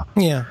them.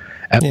 Yeah.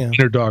 And the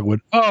wiener dog would,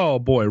 oh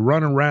boy,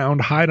 run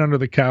around, hide under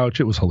the couch.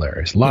 It was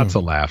hilarious. Lots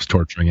of laughs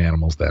torturing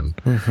animals then.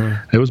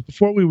 It was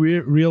before we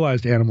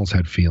realized animals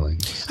had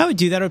feelings. I would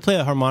do that. I would play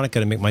a harmonica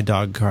to make my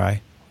dog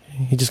cry.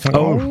 He just kind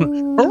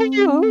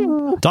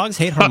of Dogs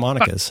hate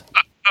harmonicas.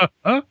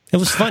 It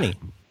was funny.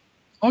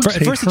 At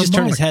first, he'd just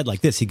turn his head like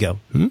this. He'd go,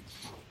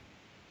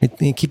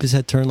 He'd keep his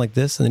head turned like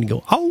this, and then he'd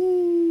go, ow.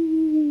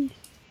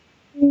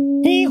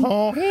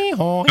 Hee-haw,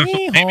 hee-haw,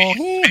 hee-haw,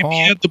 hee-haw. He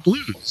had the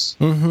blues.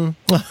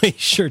 He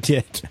sure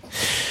did.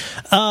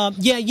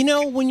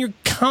 When you're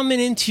coming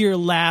into your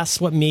last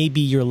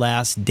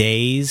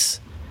days,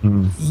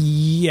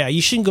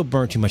 you shouldn't go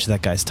burn too much of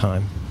that guy's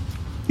time.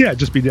 Yeah,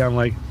 just be down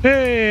like,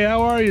 hey,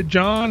 how are you,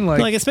 John?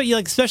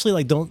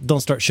 Especially don't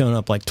start showing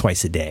up like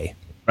twice a day.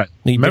 Right.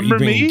 Remember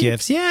me?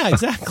 Gifts. Yeah,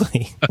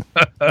 exactly.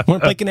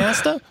 Want to play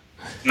canasta?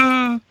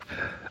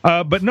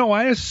 But no,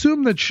 I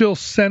assume that she'll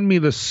send me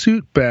the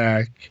suit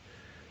back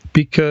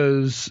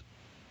because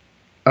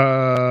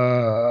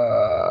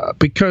the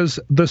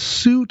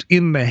suit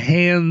in the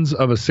hands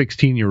of a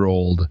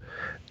 16-year-old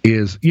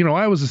is,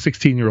 I was a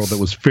 16-year-old that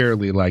was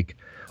fairly like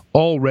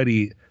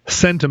already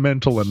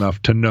sentimental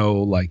enough to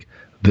know like,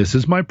 this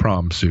is my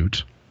prom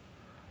suit.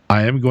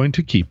 I am going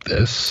to keep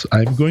this.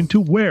 I'm going to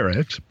wear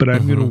it, but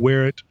I'm going to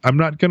wear it. I'm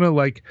not going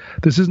to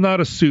this is not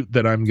a suit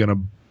that I'm going to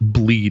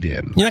bleed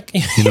in. You're not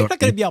going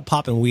to be out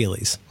popping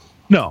wheelies.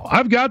 No,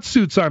 I've got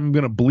suits I'm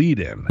going to bleed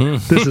in.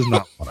 This is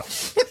not one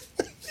of them.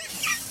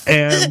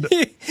 And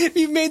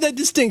you've made that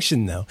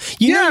distinction, though.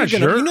 You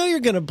know you're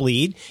going to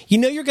bleed. You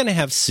know you're going to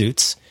have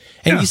suits,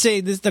 and you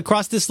say this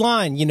across this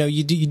line.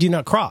 You do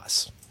not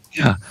cross.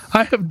 Yeah,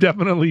 I have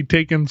definitely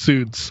taken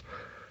suits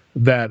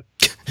that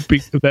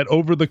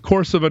over the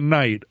course of a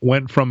night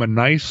went from a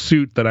nice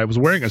suit that I was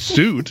wearing a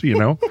suit,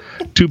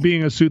 to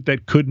being a suit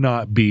that could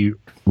not be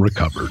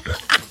recovered.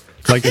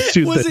 Like a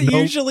suit was it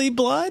usually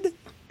blood?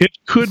 It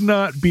could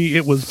not be.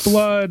 It was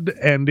blood,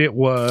 and it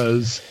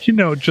was,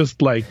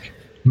 just like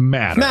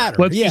matter.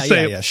 Let's just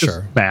say it was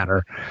just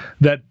matter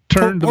that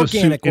turned the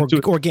suit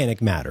into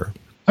organic matter.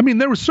 I mean,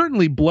 there was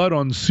certainly blood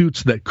on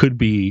suits that could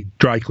be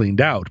dry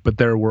cleaned out, but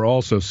there were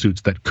also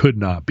suits that could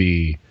not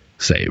be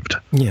saved.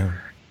 Yeah.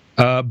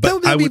 But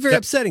that would be very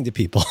upsetting to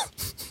people.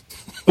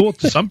 Well,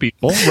 to some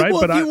people, right?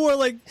 Well, if you wore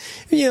like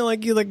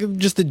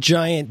just a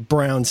giant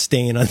brown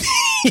stain on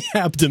the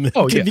abdomen,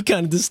 it could be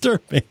kind of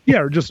disturbing.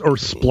 Yeah, or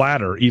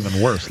splatter,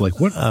 even worse. Like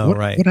what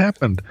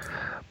happened?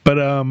 But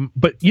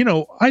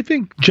I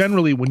think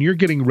generally when you're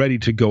getting ready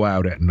to go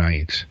out at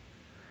night,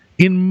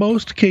 in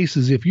most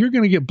cases, if you're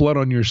going to get blood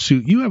on your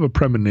suit, you have a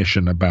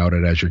premonition about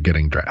it as you're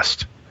getting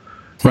dressed,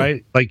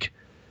 right? Like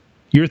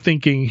you're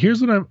thinking,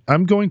 here's what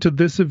I'm going to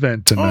this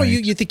event tonight. Oh,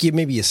 you think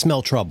maybe you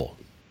smell trouble.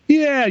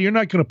 Yeah, you're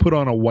not going to put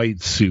on a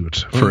white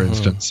suit, for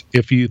instance,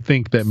 if you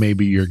think that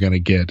maybe it's going to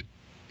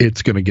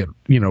get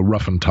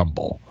rough and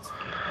tumble.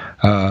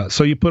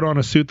 So you put on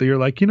a suit that you're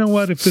like, you know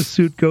what? If this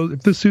suit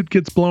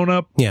gets blown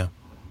up, yeah.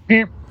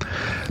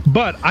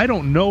 But I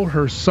don't know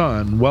her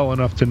son well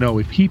enough to know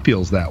if he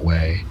feels that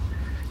way,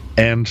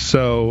 and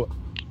so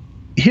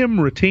him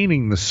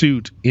retaining the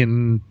suit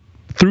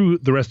through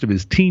the rest of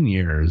his teen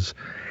years.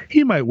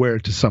 He might wear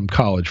it to some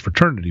college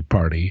fraternity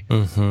party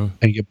and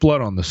get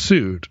blood on the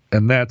suit.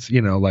 And that's,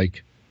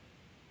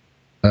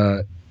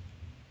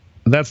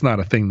 that's not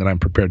a thing that I'm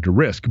prepared to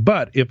risk.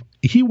 But if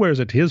he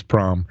wears it to his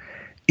prom,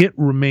 it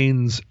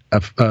remains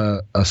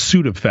a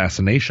suit of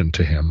fascination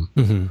to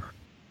him.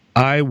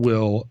 I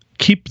will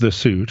keep the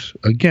suit,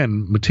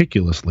 again,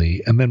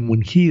 meticulously. And then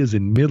when he is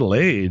in middle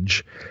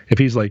age, if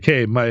he's like,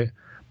 hey, my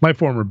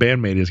former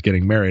bandmate is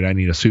getting married. I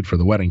need a suit for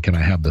the wedding. Can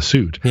I have the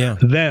suit? Yeah.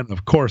 Then,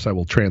 of course, I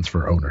will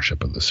transfer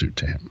ownership of the suit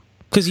to him.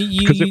 Because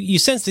you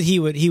sense that he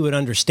would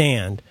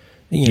understand.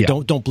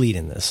 Don't bleed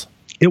in this.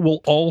 It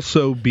will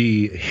also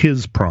be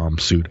his prom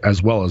suit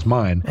as well as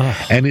mine,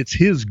 and it's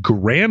his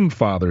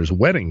grandfather's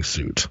wedding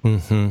suit.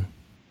 And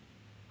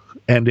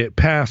it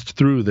passed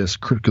through this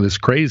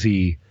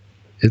crazy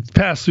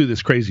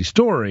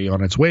story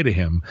on its way to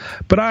him.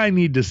 But I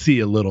need to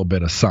see a little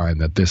bit of sign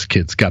that this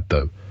kid's got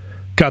the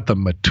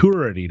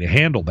maturity to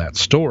handle that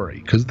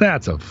story, because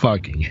that's a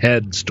fucking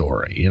head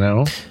story,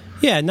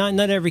 Yeah,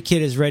 not every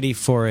kid is ready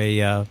for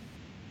a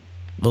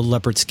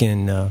leopard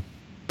skin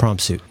prom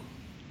suit.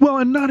 Well,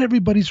 and not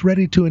everybody's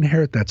ready to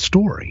inherit that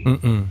story.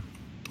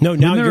 No,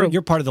 now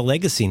you're part of the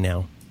legacy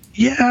now.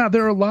 Yeah,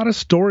 there are a lot of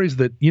stories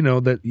that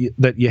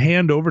that you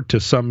hand over to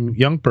some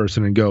young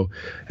person and go,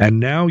 and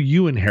now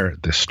you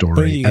inherit this story.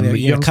 What are you and gonna, the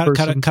you young gonna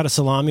person, cut a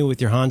salami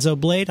with your Hanzo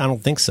blade? I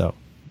don't think so.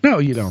 no,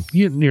 you don't.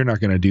 You're not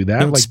going to do that.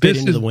 Don't Like spit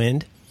this into is the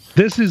wind.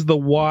 this is the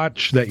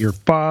watch that your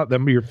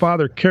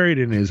father carried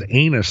in his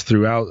anus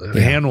throughout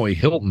Hanoi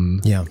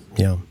Hilton. Yeah,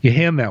 yeah. You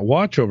hand that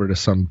watch over to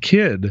some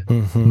kid,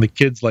 and the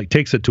kid's like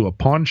takes it to a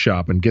pawn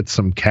shop and gets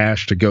some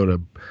cash to go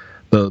to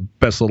the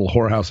best little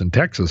whorehouse in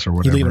Texas or You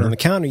whatever. leave it on the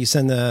counter. You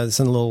send the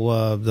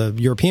little the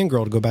European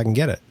girl to go back and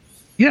get it.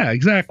 Yeah,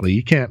 exactly.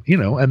 You can't,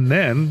 and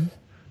then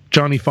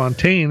Johnny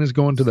Fontaine is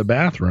going to the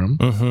bathroom.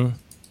 Mm-hmm.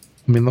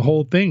 I mean, the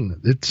whole thing.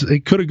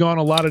 It could have gone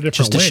a lot of different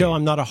Just to ways. show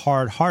I'm not a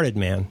hard-hearted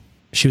man.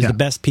 She was the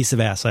best piece of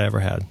ass I ever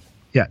had.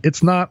 Yeah,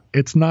 it's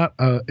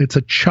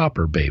a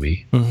chopper,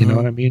 baby. You know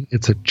what I mean?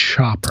 It's a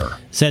chopper.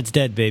 Zed's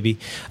dead, baby.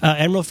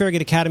 Admiral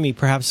Farragut Academy,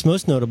 perhaps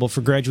most notable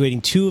for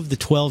graduating 2 of the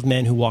 12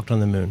 men who walked on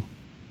the moon.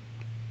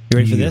 You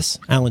ready for this?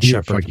 Alan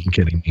You're Shepard. fucking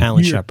kidding me.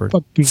 Alan You're Shepard.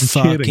 fucking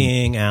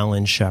kidding.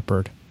 Alan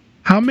Shepard.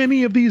 How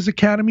many of these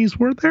academies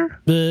were there?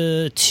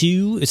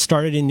 2. It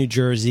started in New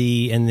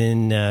Jersey and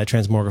then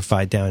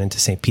transmogrified down into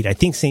St. Pete. I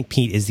think St.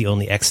 Pete is the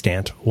only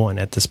extant one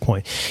at this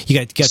point.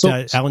 You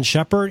got Alan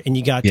Shepard and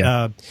you got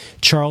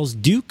Charles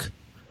Duke.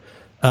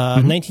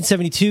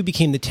 1972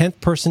 became the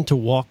 10th person to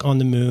walk on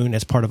the moon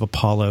as part of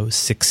Apollo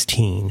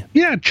 16.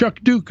 Yeah, Chuck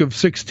Duke of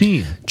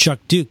 16. Chuck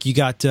Duke. You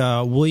got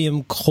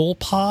William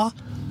Kolpa,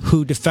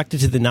 who defected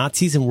to the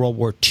Nazis in World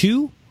War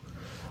II.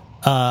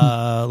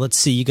 Let's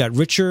see. You got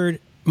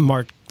Richard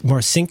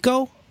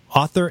Marcinko,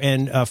 author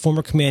and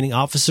former commanding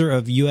officer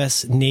of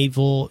U.S.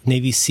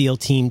 Navy SEAL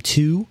Team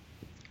 2.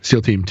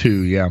 SEAL Team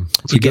 2, yeah.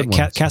 That's a You good got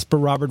one. Casper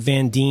Robert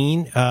Van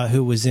Dien,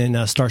 who was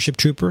in Starship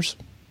Troopers.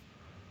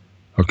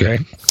 Okay.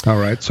 All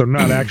right. So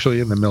not actually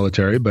in the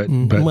military, but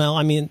Well,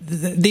 I mean,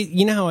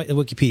 you know how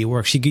Wikipedia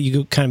works. You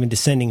go kind of in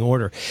descending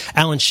order.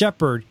 Alan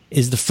Shepard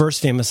is the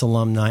first famous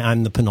alumni.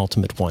 I'm the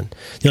penultimate one.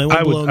 The only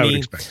one below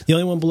me. The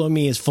only one below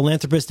me is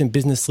philanthropist and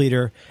business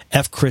leader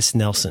F. Chris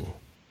Nelson.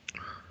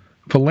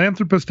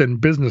 Philanthropist and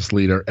business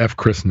leader F.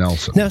 Chris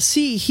Nelson. Now,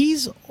 see,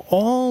 he's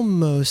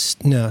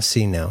almost no.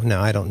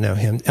 I don't know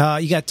him.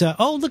 You got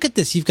look at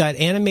this. You've got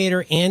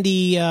animator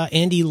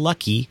Andy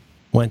Lucky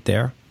went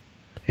there.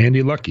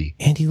 Andy Lucky.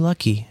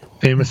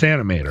 Famous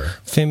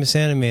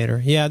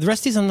animator. Yeah, the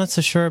rest of these I'm not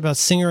so sure about.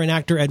 Singer and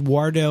actor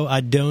Eduardo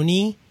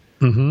Adoni.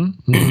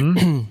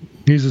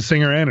 He's a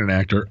singer and an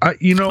actor.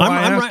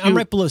 I'm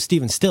right below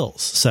Stephen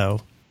Stills.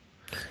 So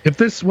if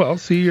this,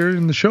 you're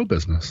in the show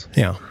business.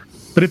 Yeah.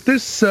 But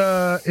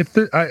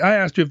I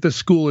asked you if this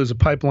school is a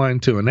pipeline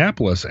to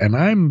Annapolis, and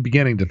I'm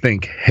beginning to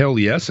think, hell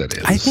yes, it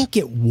is. I think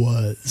it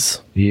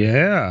was.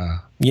 Yeah.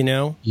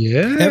 Yeah.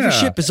 Every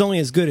ship is only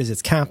as good as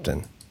its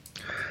captain.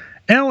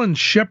 Alan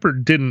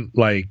Shepard didn't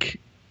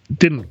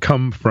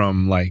come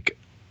from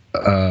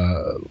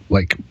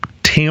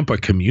Tampa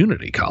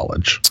Community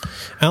College.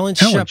 Alan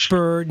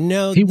Shepard,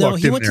 he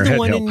went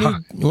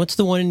to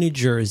the one in New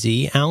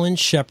Jersey. Alan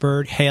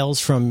Shepard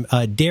hails from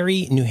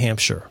Derry, New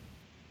Hampshire.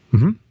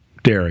 Mm-hmm.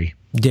 Derry.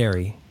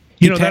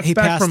 He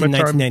passed in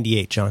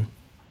 1998, John.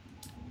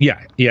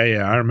 Yeah.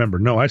 I remember.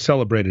 No, I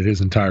celebrated his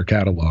entire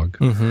catalog.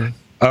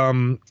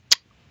 Mm-hmm.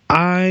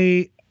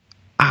 I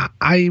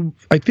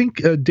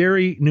think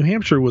Derry, New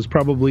Hampshire was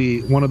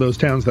probably one of those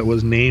towns that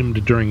was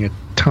named during a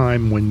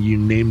time when you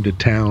named a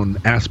town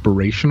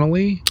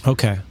aspirationally.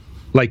 Okay.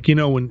 Like,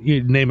 when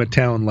you name a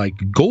town like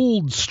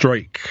Gold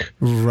Strike.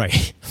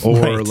 Right.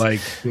 Or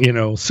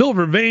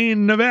Silver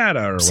Vein,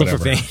 Nevada or Silver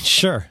whatever. Vein,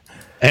 sure.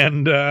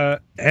 And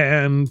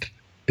in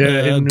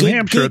New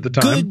Hampshire at the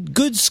time.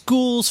 Good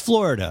Schools,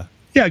 Florida.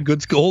 Yeah,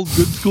 Good Schools,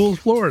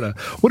 Florida.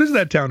 What is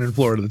that town in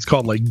Florida that's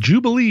called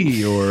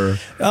Jubilee or?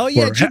 Oh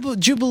yeah,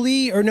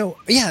 Jubilee or no?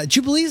 Yeah,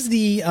 Jubilee is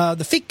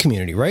the fake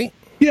community, right?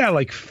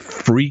 Yeah,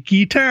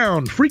 Freaky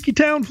Town,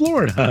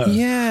 Florida.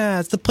 Yeah,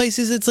 it's the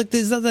places. It's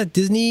is that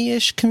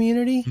Disney-ish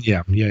community?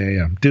 Yeah.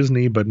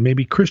 Disney, but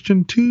maybe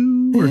Christian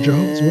too, or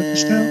Jehovah's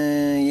Witness Town.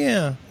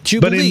 Yeah,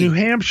 Jubilee. But in New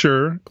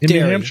Hampshire,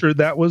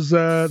 that was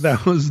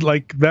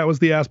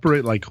the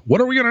aspirate.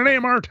 What are we going to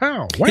name our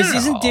town? Wow.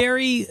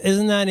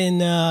 Isn't that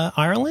in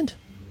Ireland?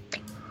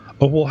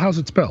 Oh well, how's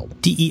it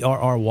spelled? Derry.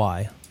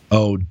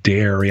 Oh,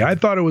 Derry. I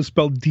thought it was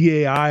spelled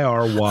Dairy.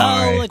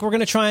 Oh, we're going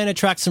to try and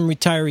attract some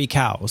retiree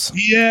cows.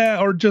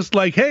 Yeah, or just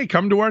hey,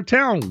 come to our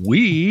town.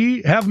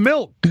 We have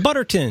milk.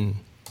 Butterton.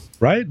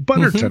 Right?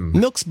 Butterton.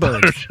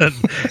 Milksburg. Butterton.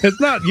 It's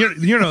not,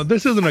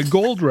 this isn't a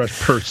gold rush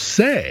per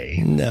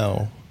se.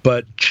 No.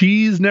 But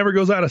cheese never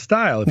goes out of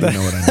style, if you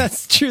know what I mean.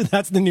 That's true.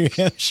 That's the New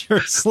Hampshire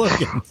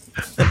slogan.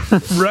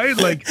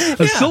 Right?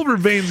 A silver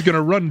vein's going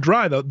to run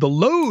dry. The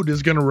load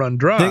is going to run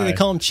dry. They're going to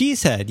call him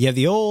Cheesehead. You have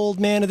the old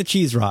man of the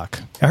cheese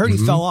rock. I heard he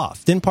fell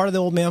off. Didn't part of the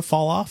old man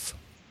fall off?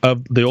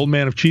 The old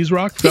man of Cheese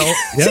Rock fell?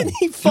 Yeah. Didn't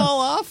he fall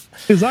off?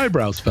 His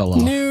eyebrows fell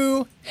off.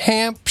 New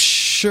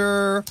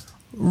Hampshire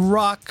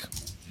rock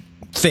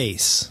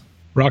face.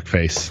 Rock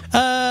face.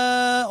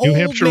 New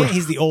Hampshire.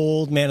 He's the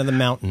old man of the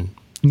mountain.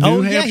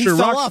 New he Hampshire fell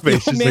rock off.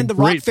 face Oh is a man, the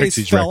great rock face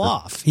Pixies fell record.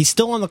 off. He's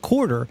still on the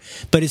quarter,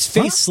 but his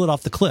face slid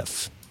off the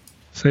cliff.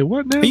 Say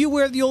what now? Are you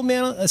aware of the old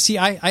man? See,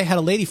 I had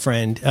a lady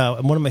friend.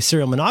 One of my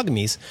serial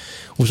monogamies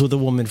was with a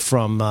woman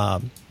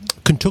from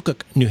Kentucky,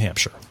 New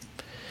Hampshire.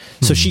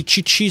 So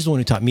she's the one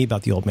who taught me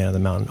about the old man on the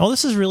mountain. Oh,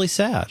 this is really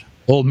sad.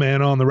 Old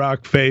man on the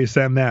rock face,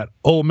 and that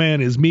old man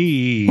is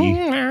me.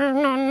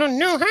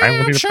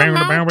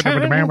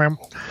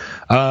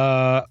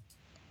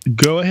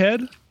 Go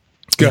ahead.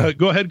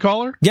 Go ahead,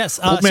 caller. Yes.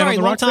 Old man on Sorry,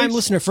 the long rock time face?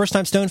 listener, first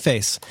time stone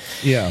face.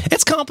 Yeah.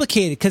 It's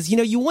complicated because,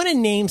 you want to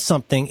name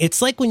something.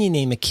 It's like when you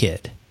name a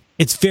kid.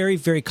 It's very,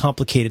 very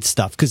complicated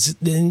stuff because,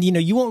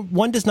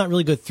 one does not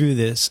really go through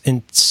this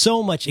in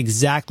so much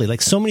exactly.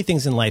 Like so many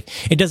things in life,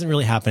 it doesn't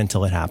really happen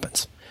until it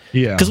happens.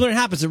 Yeah. Because when it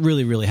happens, it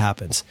really, really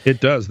happens. It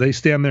does. They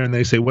stand there and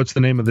they say, "What's the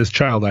name of this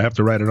child?" I have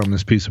to write it on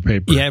this piece of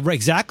paper. Yeah, right,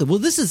 exactly. Well,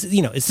 this is,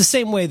 it's the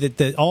same way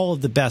that all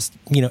of the best,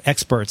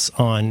 experts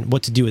on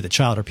what to do with a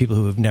child are people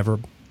who have never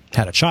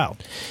had a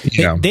child.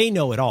 Yeah. They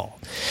know it all.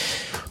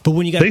 But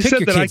when you got to They pick said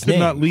your that I kid's could name,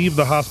 not leave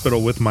the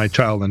hospital with my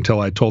child until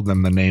I told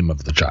them the name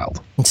of the child.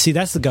 see,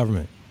 that's the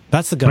government.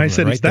 That's the And I government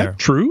said, right "Is that there.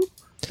 true?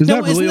 Is No,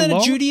 that really isn't that a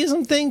law? a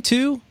Judaism thing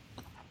too?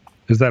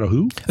 Is that a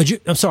who?"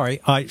 I'm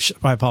sorry, I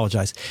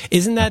apologize.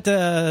 Isn't that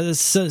the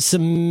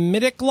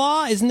Semitic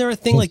law? Isn't there a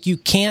thing like you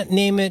can't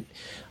name it?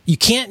 You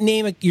can't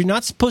name it. You're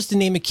not supposed to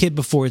name a kid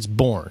before it's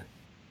born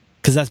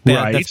because that's bad.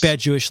 Right. That's bad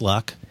Jewish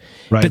luck.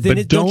 Right, But then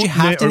but don't you don't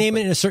have to na- name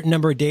it in a certain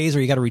number of days,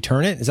 or you got to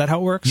return it? Is that how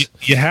it works?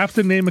 You have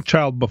to name a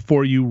child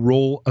before you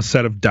roll a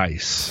set of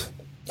dice.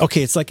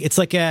 Okay, it's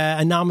like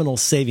a nominal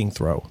saving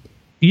throw.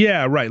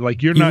 Yeah, right.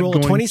 Like you're You not roll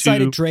going a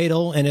 20-sided to.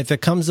 dreidel, and if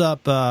it comes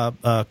up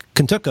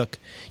Kentucky,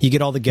 you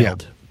get all the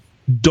geld.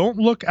 Don't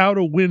look out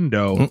a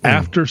window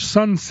after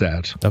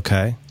sunset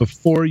Okay.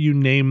 before you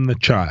name the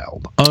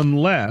child,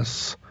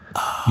 unless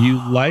you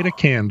light a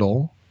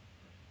candle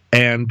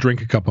and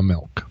drink a cup of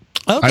milk.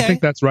 Okay. I think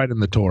that's right in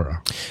the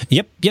Torah.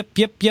 Yep.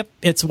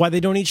 It's why they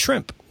don't eat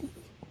shrimp.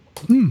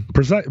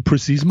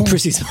 Precisement.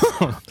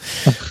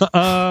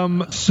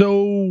 So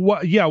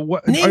what? Yeah.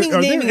 What? Naming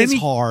are there is any-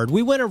 hard.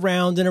 We went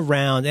around and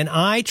around, and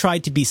I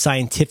tried to be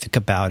scientific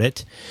about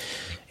it.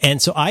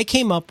 And so I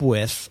came up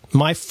with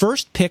my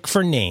first pick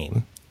for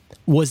name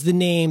was the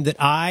name that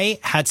I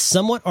had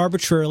somewhat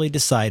arbitrarily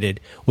decided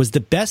was the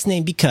best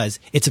name because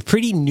it's a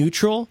pretty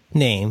neutral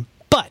name.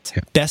 But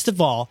best of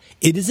all,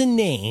 it is a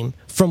name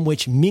from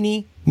which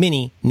many,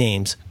 many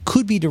names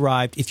could be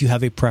derived if you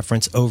have a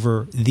preference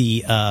over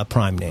the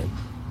prime name.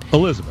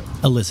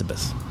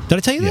 Elizabeth. Did I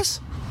tell you this?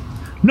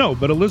 No,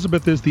 but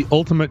Elizabeth is the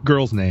ultimate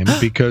girl's name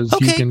because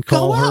you can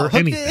call her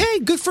anything. Hey,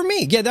 good for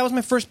me. Yeah, that was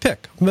my first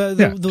pick. The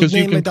Yeah, 'cause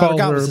you name my can daughter call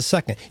got her- was the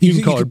second. you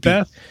can call her could be-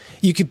 Beth.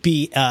 You could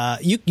be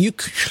you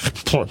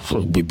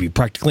could be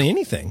practically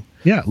anything.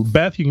 Yeah,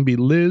 Beth. You can be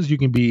Liz. You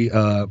can be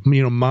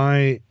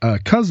my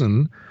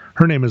cousin.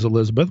 Her name is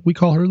Elizabeth. We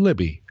call her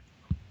Libby.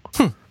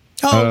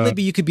 Oh,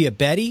 Libby, you could be a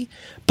Betty.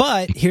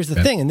 But here's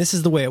the thing, and this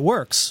is the way it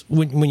works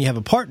when you have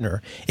a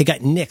partner. It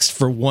got nixed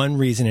for one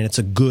reason, and it's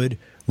a good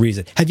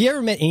reason. Have you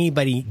ever met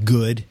anybody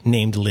good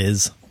named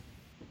Liz?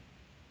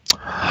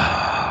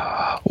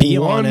 Be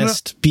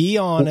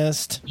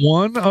honest.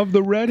 One of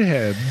the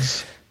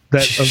redheads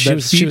that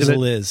She was a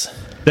Liz.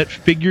 that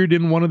figured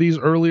in one of these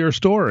earlier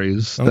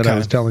stories that I Okay.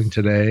 was telling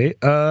today.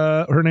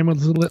 Her name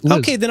was Liz.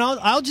 Okay, then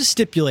I'll just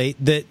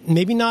stipulate that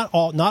maybe not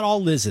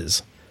all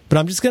Liz's, but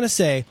I'm just going to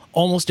say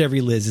almost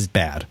every Liz is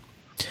bad.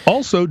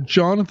 Also,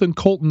 Jonathan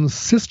Colton's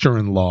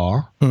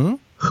sister-in-law, Hmm?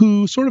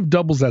 who sort of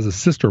doubles as a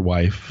sister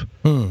wife,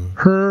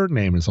 her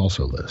name is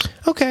also Liz.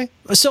 Okay,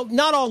 so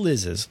not all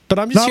Liz's, but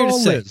I'm just Not here to all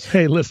say. Liz.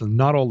 Hey, listen,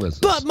 not all Liz.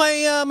 But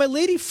my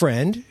lady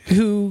friend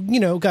who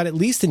got at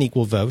least an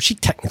equal vote, she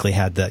technically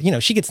had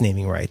she gets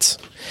naming rights.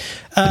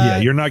 Yeah,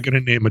 you're not going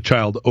to name a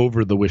child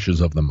over the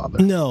wishes of the mother.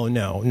 No.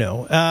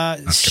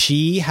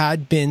 She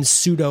had been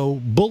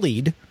pseudo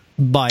bullied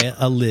by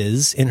a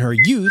Liz in her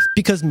youth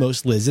because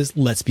most Liz's,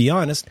 let's be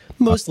honest,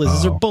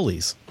 are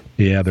bullies.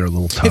 Yeah, they're a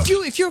little tough.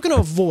 If you're going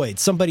to avoid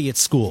somebody at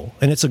school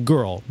and it's a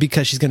girl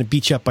because she's going to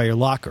beat you up by your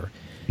locker,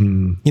 you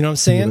know what I'm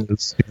saying?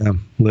 Liz, yeah,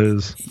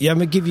 Liz. Yeah, I'm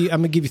gonna give you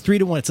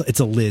 3-1. It's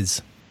a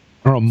Liz.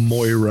 Or a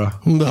Moira.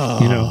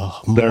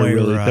 Oh,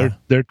 Moira.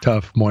 They're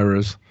tough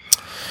Moiras.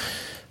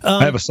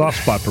 I have a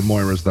soft spot for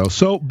Moiras though.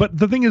 So, but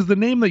the thing is, the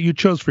name that you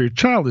chose for your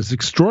child is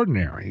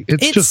extraordinary.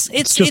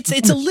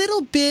 It's a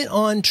little bit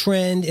on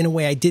trend in a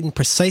way I didn't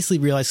precisely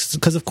realize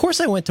because of course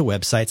I went to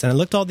websites and I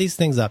looked all these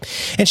things up,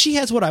 and she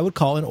has what I would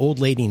call an old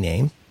lady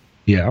name,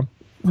 yeah,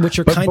 which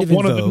are but kind of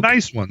one in of the vogue.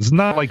 nice ones,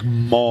 not like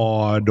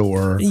Maud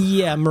or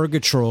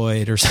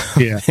Murgatroyd or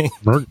something. yeah,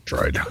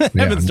 Murgatroyd.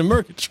 Heavens to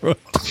Murgatroyd.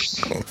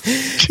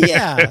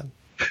 Yeah.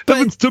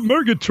 Heavens to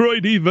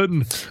Murgatroyd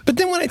even. But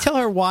then when I tell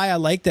her why I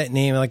like that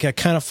name, like I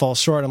kind of fall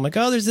short. I'm like,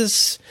 oh, there's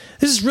this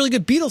really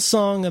good Beatles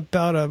song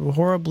about a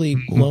horribly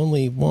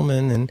lonely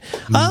woman, and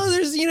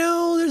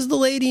there's the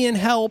lady in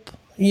Help.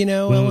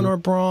 Eleanor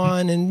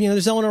Braun, and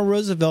there's Eleanor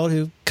Roosevelt,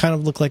 who kind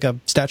of looked like a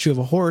statue of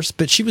a horse,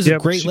 but she was a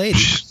great lady.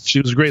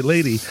 She was a great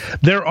lady.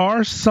 There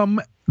are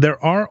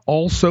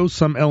also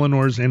some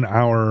Eleanors in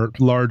our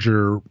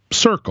larger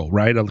circle,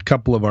 right? A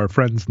couple of our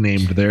friends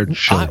named their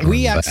children.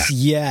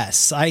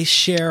 Yes, I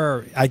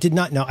share. I did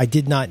not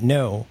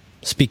know.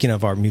 Speaking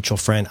of our mutual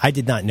friend, I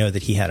did not know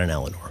that he had an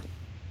Eleanor.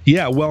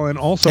 Yeah, well, and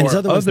also his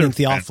other one's named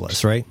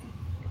Theophilus, right?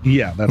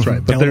 Yeah, that's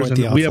right. But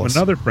we have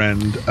another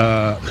friend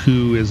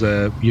who is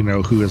a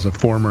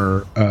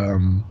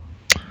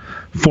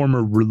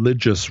former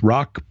religious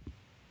rock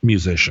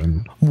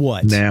musician.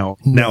 What? Now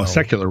a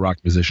secular rock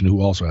musician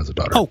who also has a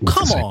daughter. Oh,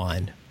 come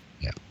on.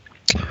 Yeah.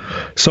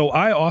 So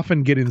I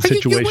often get in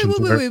situations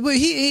where...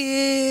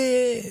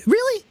 Wait,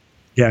 really?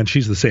 Yeah, and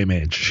she's the same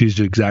age. She's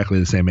exactly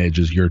the same age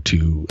as your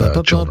two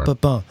children.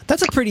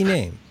 That's a pretty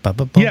name.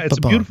 Yeah, it's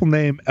a beautiful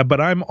name, but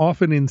I'm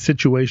often in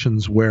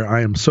situations where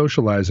I am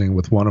socializing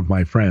with one of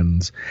my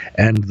friends,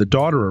 and the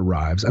daughter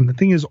arrives. And the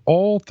thing is,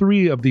 all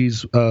three of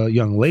these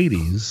young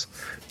ladies,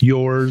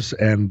 yours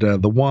and the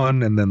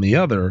one and then the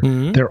other,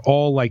 they're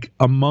all like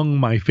among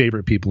my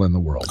favorite people in the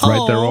world,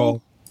 right? They're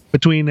all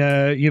between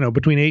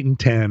 8 and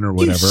 10 or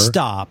whatever. You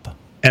stop.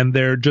 And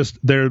they're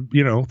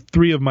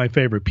three of my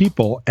favorite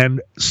people. And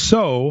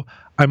so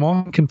I'm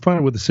often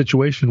confronted with a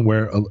situation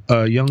where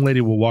a young lady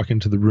will walk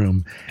into the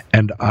room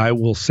and I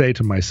will say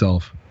to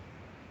myself,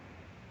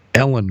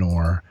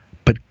 Eleanor,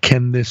 but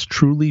can this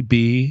truly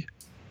be?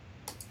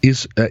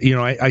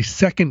 I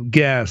second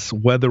guess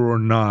whether or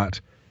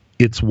not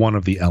it's one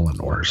of the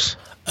Eleanors.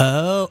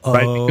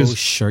 Right?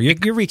 Sure.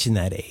 You're reaching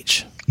that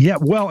age. Yeah,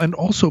 well, and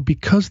also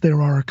because there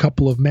are a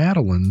couple of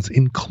Madelines,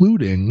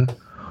 including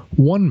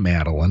one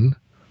Madeline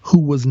who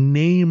was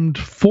named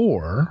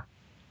for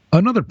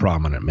another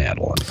prominent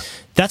Madeline.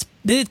 That's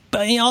it.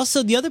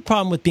 Also, the other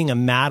problem with being a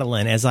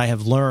Madeline, as I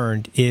have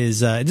learned,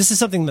 is this is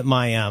something that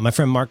my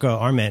friend Marco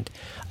Arment,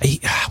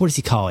 what does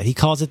he call it? He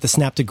calls it the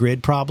snap to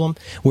grid problem,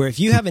 where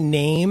if you have a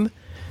name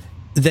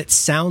that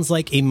sounds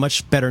like a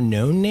much better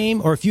known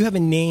name, or if you have a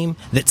name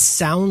that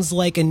sounds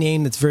like a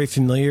name that's very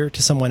familiar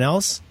to someone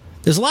else,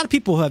 there's a lot of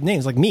people who have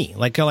names like me.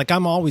 Like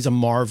I'm always a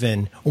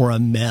Marvin or a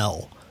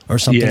Mel or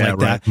something like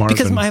that, Marvin.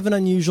 because I have an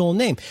unusual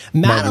name.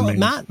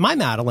 My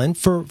Madeline,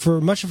 for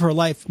much of her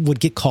life, would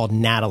get called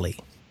Natalie.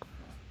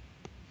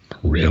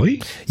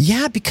 Really?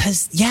 Yeah,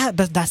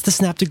 but that's the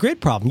snap to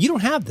grid problem. You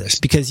don't have this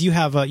because you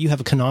have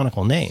a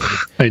canonical name.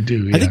 I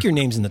do. Yeah. I think your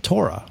name's in the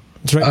Torah.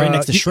 It's right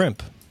next to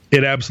shrimp.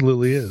 It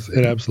absolutely is.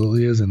 It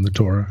absolutely is in the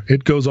Torah.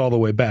 It goes all the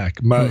way back.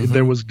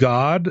 There was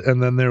God,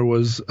 and then there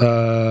was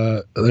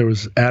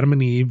Adam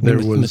and Eve. There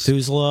was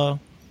Methuselah.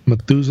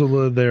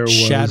 There was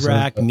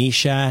Shadrach,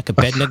 Meshach,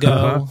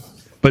 Abednego.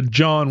 But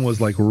John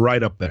was like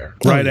right up there,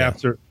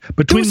 after.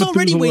 Between there was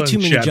already way too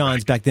many Shadrach.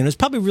 Johns back then. It was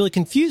probably really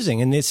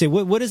confusing. And they say,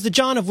 "What is the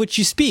John of which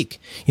you speak?"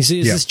 You say,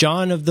 "Is this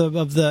John of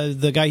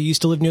the guy who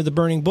used to live near the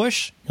burning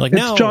bush?" You're like,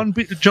 no,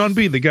 it's John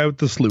B, the guy with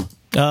the sloop.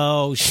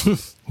 Oh,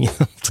 yeah,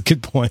 that's a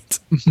good point.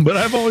 But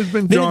I've always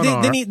been John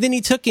R. Then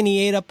he took and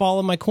he ate up all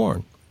of my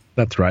corn.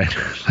 That's right.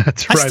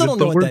 That's right. I still don't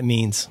know what that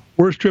means.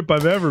 Worst trip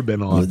I've ever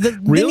been on.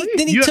 Really?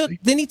 Then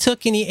he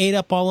took and he ate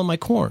up all of my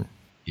corn.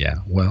 Yeah.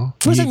 Well,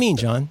 what does that mean,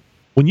 John?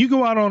 When you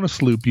go out on a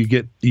sloop, you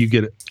get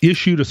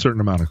issued a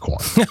certain amount of corn.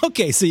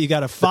 Okay, so you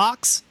got a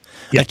fox,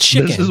 a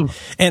chicken,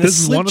 and a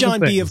sloop John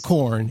B of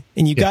corn,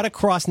 and you got to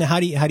cross. Now, how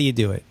do you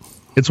do it?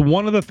 It's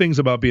one of the things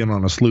about being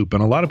on a sloop,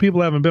 and a lot of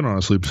people haven't been on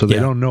a sloop, so they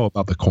don't know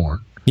about the corn.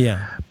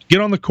 Yeah,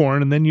 get on the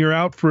corn, and then you're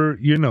out for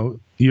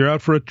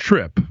a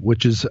trip,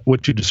 which is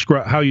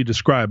how you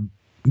describe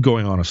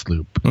going on a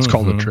sloop. It's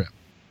called a trip.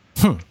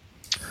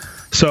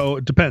 So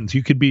it depends.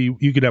 You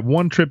could have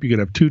one trip, you could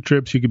have two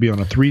trips, you could be on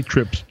a three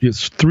trip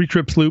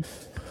sloop.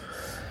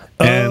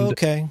 And,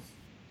 okay.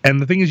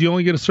 And the thing is, you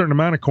only get a certain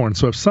amount of corn.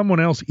 So if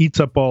someone else eats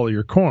up all of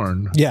your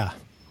corn, I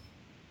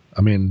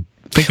mean,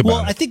 think about it.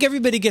 Well, I think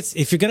everybody gets,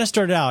 if you're going to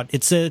start out,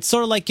 it's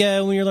sort of like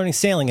when you're learning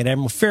sailing at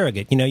Admiral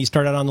Farragut. You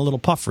start out on the little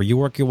puffer, you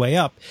work your way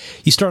up.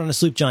 You start on a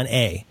sloop John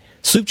A.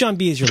 Sloop John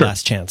B is your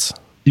last chance.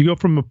 You go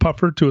from a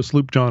puffer to a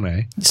sloop John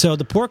A. So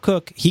the poor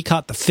cook, he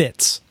caught the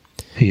fits.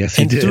 Yes,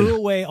 he did. And threw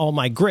away all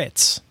my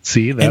grits.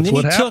 See, that's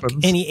what happens. And then he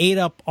took and he ate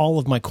up all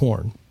of my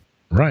corn.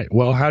 Right.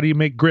 Well, how do you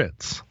make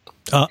grits?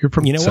 You're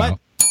from the South.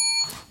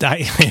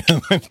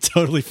 What? I'm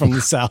totally from the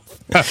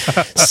South.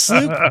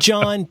 Sloop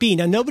John B.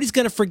 Now nobody's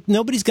gonna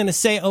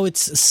say, oh,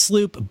 it's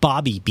Sloop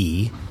Bobby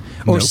B.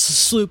 Or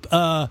Sloop.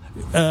 I'm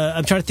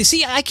trying to think.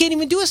 See, I can't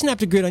even do a snap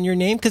to grid on your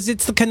name because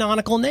it's the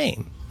canonical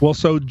name. Well,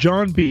 so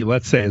John B.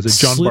 Let's say, is it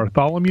John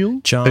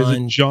Bartholomew? Is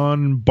it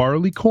John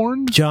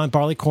Barleycorn? John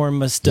Barleycorn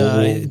must.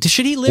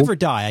 Should he live or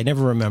die? I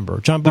never remember.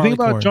 John Barleycorn.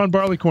 The thing about John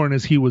Barleycorn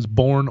is he was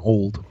born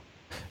old.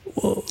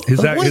 Who is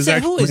that?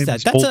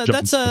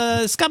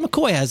 That's Scott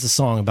McCoy has a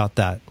song about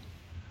that.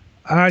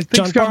 I think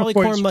John Scott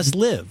Barleycorn must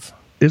live.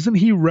 Isn't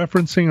he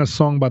referencing a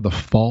song by The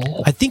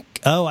Fall? I think.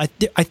 I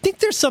think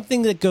there's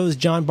something that goes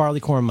John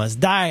Barleycorn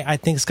must die. I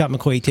think Scott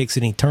McCoy takes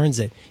it and he turns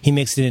it. He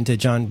makes it into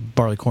John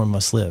Barleycorn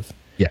must live.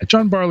 Yeah,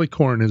 John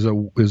Barleycorn is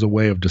a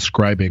way of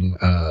describing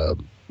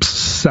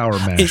Sour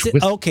mash. Is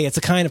it okay? It's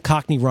a kind of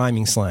Cockney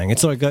rhyming slang.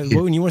 It's like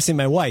when you want to say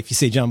my wife, you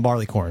say John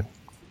Barleycorn.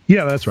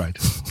 Yeah, that's right.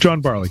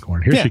 John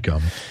Barleycorn. Here she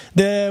comes.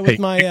 With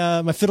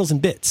my fiddles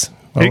and bits.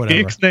 Or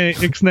whatever.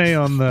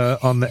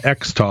 Ixnay on the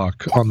X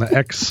talk, on the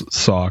X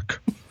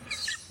sock.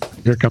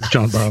 Here comes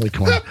John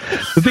Barleycorn.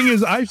 The thing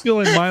is, I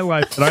feel in my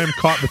life that I am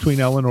caught between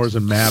Eleanor's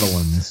and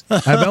Madeline's. I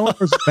have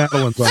Eleanor's and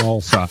Madeline's on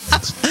all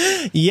sides.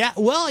 Yeah,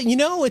 well,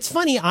 it's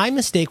funny. I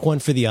mistake one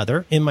for the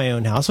other in my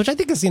own house, which I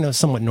think is,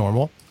 somewhat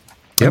normal.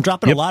 Yep, I'm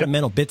dropping a lot of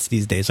mental bits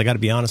these days. I got to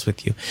be honest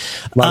with you.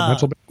 A lot of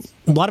mental bits.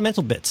 A lot of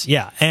mental bits,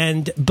 yeah.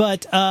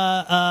 But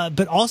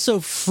also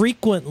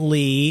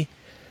frequently,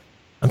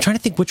 I'm trying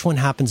to think which one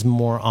happens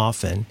more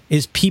often,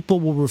 is people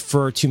will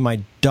refer to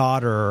my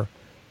daughter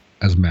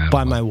as Madeline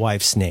by my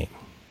wife's name.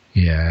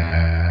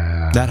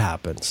 Yeah. That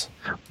happens.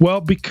 Well,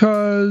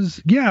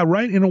 because,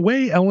 right, in a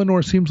way,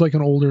 Eleanor seems like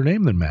an older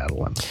name than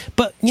Madeline.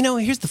 But,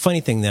 here's the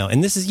funny thing, though,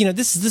 and this is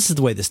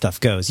the way this stuff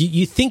goes.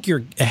 You think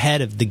you're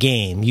ahead of the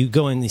game. You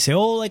go and you say,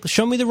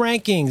 show me the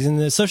rankings and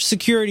the Social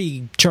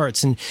Security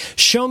charts and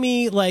show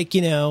me,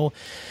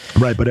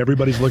 Right, but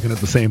everybody's looking at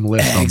the same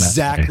list on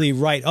exactly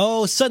right.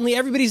 Oh, suddenly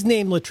everybody's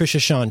named Latricia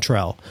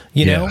Chantrell,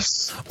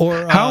 yes.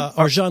 Or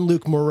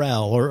Jean-Luc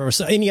Morel, or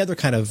any other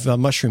kind of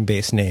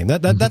mushroom-based name.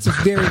 That's a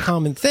very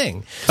common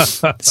thing.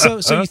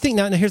 So you think,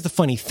 now here's the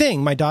funny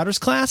thing. My daughter's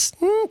class,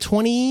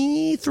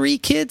 23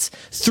 kids,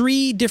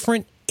 3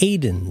 different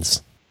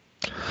Aidens.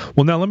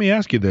 Well, now let me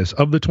ask you this.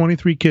 Of the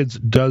 23 kids,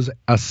 does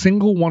a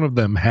single one of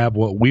them have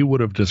what we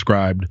would have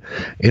described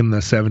in the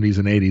 70s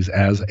and 80s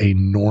as a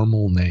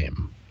normal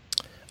name?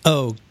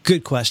 Oh,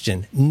 good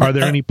question. Are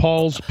there any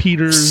Pauls,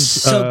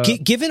 Peters? So,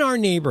 given our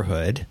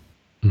neighborhood,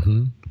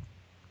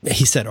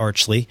 he said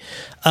archly,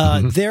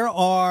 there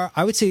are,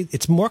 I would say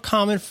it's more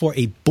common for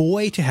a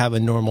boy to have a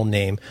normal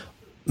name.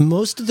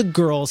 Most of the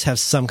girls have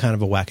some kind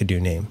of a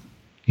wackadoo name.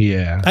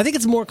 Yeah. I think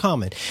it's more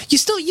common. You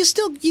still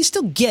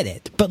get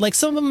it, but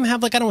some of them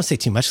have I don't want to say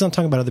too much because I'm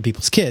talking about other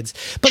people's kids,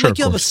 but sure,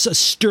 you have a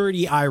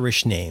sturdy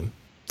Irish name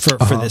for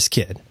this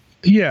kid.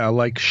 Yeah,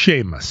 like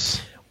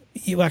Seamus.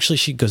 Actually,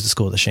 she goes to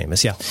school with a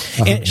Seamus, yeah.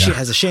 And she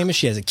has a Seamus,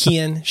 she has a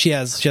Cian, she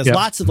has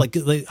lots of like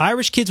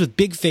Irish kids with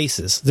big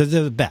faces. They're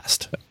the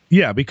best.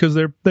 Yeah, because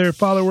their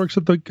father works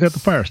at the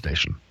fire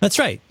station. That's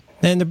right.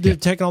 And they're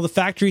taking all the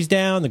factories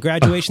down, the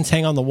graduations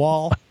hang on the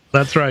wall.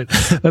 That's right.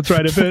 That's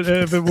right. If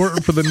it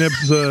weren't for the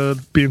Nibs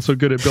being so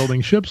good at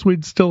building ships,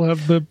 we'd still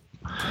have the...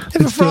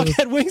 If a frog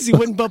had wings, he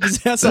wouldn't bump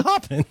his ass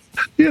hopping.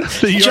 Yeah,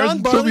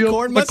 John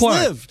Barleycorn must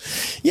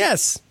live.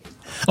 Yes.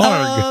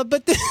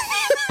 But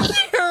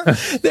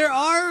there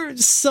are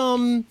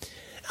some...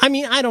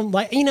 I don't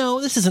like...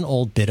 this is an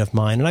old bit of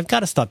mine, and I've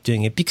got to stop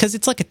doing it because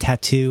it's like a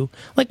tattoo.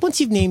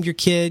 Once you've named your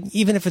kid,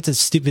 even if it's a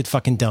stupid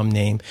fucking dumb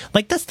name,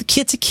 that's the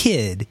kid's a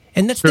kid,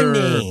 and that's their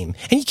name.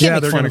 And you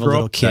can't make fun of a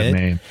little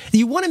kid.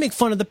 You want to make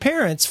fun of the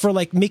parents for,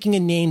 making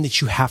a name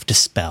that you have to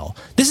spell.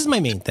 This is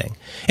my main thing.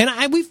 And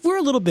we're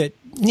a little bit...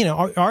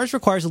 ours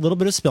requires a little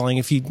bit of spelling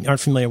if you aren't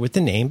familiar with the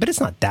name, but it's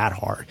not that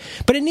hard.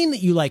 But a name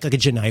that you like a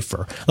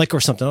Jennifer, or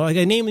something, like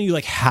a name that you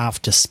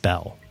have to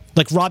spell.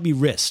 Like Robbie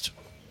Wrist,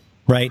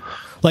 right?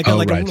 Like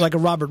a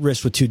Robert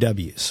Wrist with 2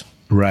 W's.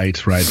 Right.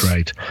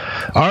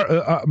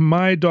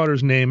 My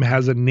daughter's name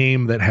has a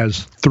name that has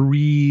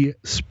 3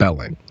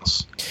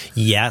 spellings.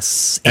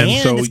 Yes, and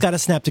it's got a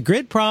snap to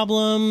grid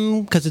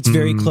problem because it's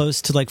very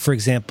close to, for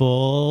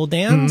example,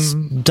 Dan's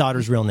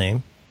daughter's real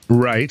name.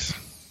 Right.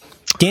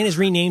 Dan has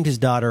renamed his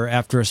daughter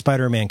after a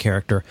Spider-Man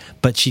character,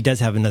 but she does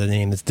have another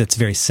name that's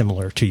very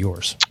similar to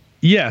yours.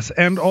 Yes,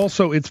 and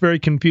also it's very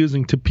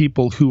confusing to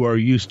people who are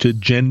used to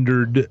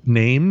gendered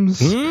names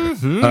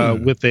with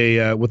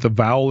a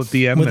vowel at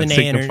the end with that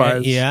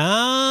signifies.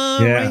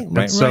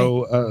 Right.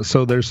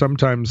 So there's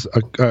sometimes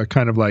a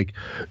kind of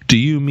do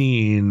you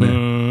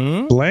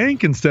mean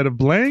blank instead of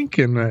blank,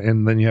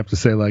 and then you have to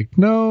say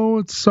no,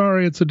 it's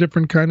a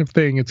different kind of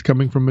thing. It's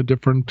coming from a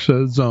different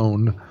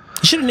zone.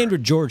 You should have named her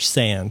George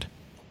Sand.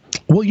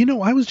 Well,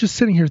 I was just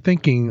sitting here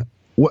thinking.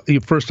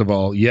 First of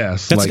all,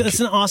 yes. That's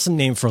an awesome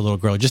name for a little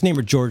girl. Just name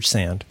her George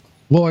Sand.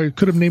 Well, I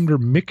could have named her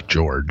Mick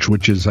George,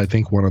 which is, I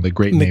think, one of the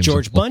great names.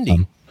 McGeorge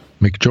Bundy.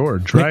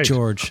 McGeorge, right.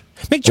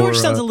 McGeorge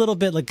sounds a little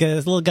bit got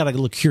a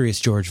little Curious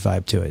George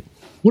vibe to it.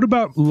 What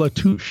about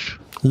Latouche?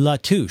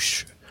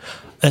 Latouche.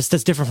 That's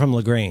different from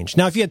LaGrange.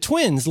 Now, if you had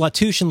twins,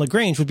 Latouche and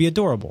LaGrange would be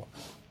adorable.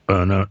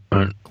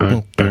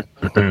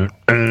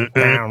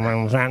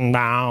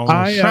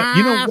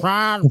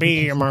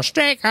 Be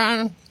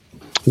mistaken.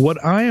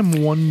 What I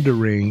am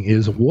wondering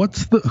is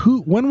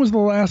when was the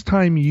last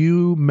time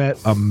you met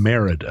a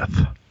Meredith?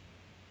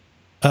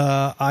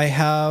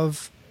 I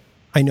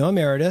know a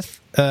Meredith.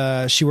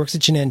 She works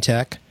at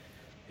Genentech.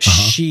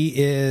 She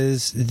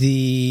is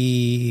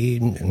the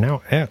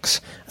now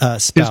ex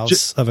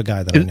spouse of a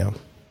guy that I know.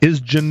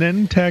 Is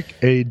Genentech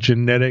a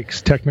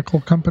genetics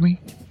technical company?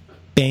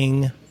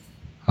 Bing.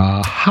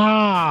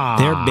 Aha!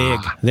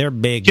 They're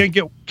big.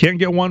 Can't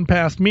get one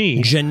past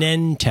me.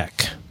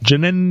 Genentech.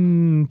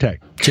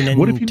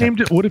 What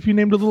if you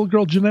named a little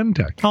girl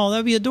Genentech? Oh,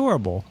 that'd be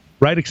adorable.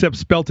 Right, except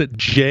spelt it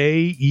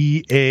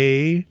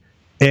Jeane.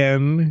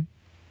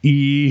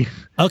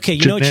 Okay,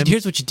 you know what?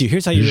 Here's what you do.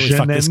 Here's how you really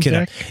fuck this kid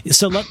up.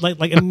 So,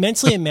 like,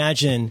 immensely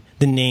imagine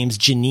the names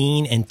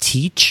Janine and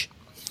Teach.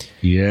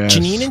 Yes.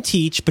 Janine and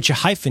Teach, but you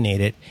hyphenate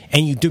it,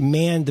 and you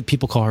demand that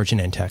people call her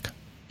Genentech.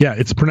 Yeah,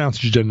 it's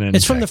pronounced Genentech.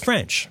 It's from the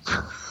French.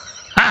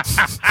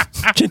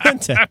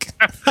 Genentech.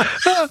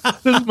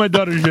 This is my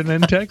daughter,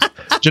 Genentech.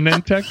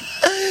 Genentech.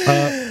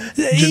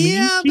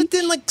 Yeah, but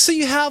then, like, so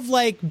you have,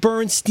 like,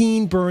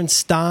 Bernstein.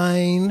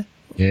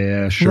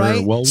 Yeah, sure.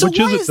 Right? Well, so which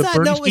why is it?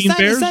 The Bernstein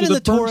Bears is that or in the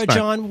Torah, Bernstein?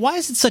 John? Why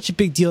is it such a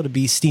big deal to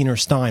be Steen or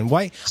Stein?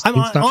 Why? I'm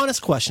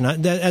honest question,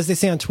 as they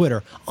say on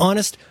Twitter.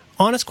 Honest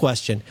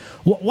question.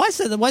 Why is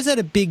that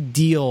a big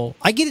deal?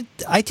 I get it.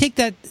 I take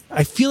that.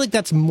 I feel like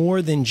that's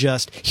more than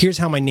just here's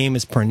how my name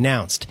is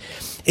pronounced.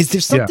 Is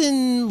there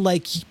something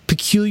like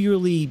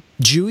peculiarly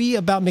Jewy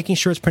about making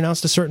sure it's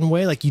pronounced a certain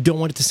way? Like you don't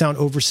want it to sound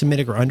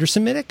over-Semitic or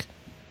under-Semitic?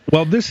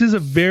 Well, this is a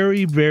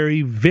very,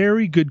 very,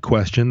 very good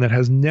question that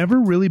has never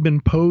really been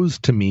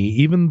posed to me,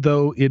 even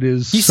though it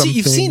is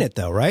You've seen it,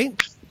 though,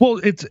 right? Well,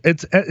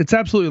 it's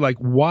absolutely like,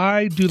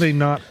 why do they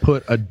not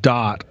put a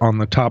dot on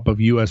the top of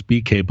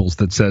USB cables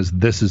that says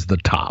this is the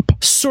top?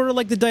 Sort of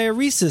like the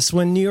diaresis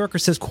when New Yorker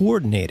says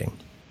coordinating.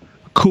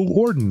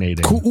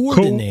 Coordinating.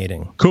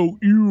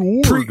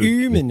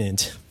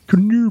 Preeminent.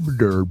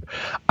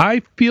 I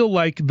feel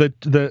like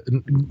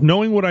the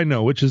knowing what I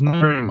know, which is not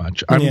very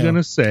much, I'm going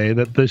to say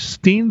that the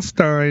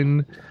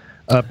Steenstein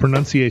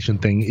pronunciation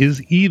thing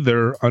is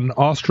either an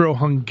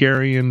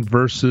Austro-Hungarian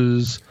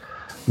versus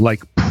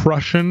like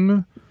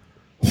Prussian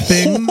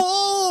thing.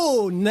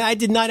 Oh, I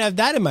did not have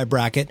that in my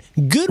bracket.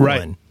 Good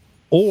one.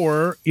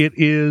 Or it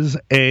is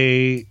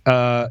a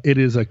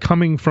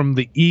coming from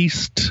the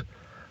east,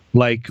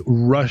 like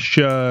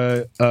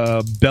Russia,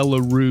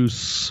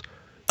 Belarus.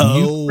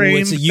 Oh, Ukraine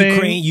it's a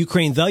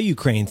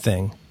Ukraine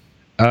thing.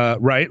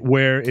 Right,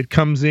 where it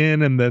comes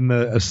in and then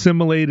the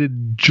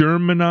assimilated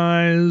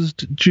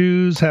Germanized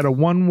Jews had a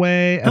one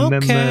way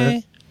and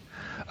then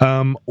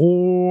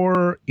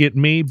or it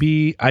may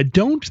be, I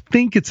don't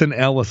think it's an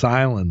Ellis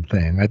Island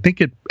thing. I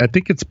think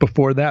it's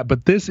before that,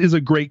 but this is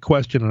a great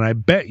question and I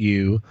bet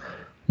you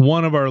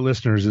one of our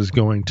listeners is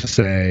going to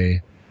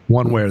say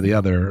one way or the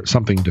other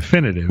something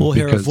definitive. We'll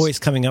hear a voice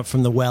coming up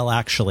from the well,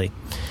 actually.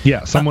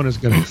 Yeah, someone is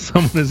going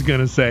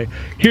to say,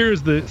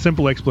 here's the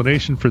simple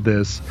explanation for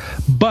this,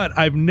 but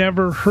I've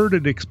never heard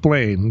it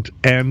explained,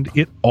 and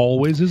it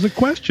always is a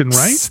question,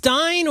 right?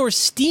 Stein or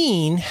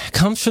Steen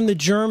comes from the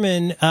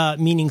German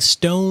meaning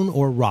stone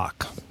or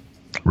rock.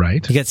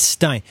 Right. You got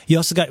Stein. You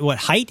also got what?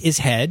 Height is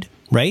head,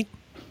 right?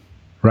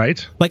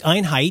 Right. Like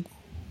Einheit,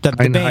 the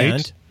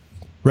band.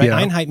 Right. Yeah.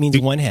 Einheit means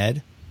one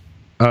head.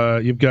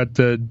 You've got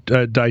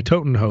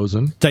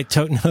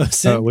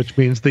Ditotenhosen, which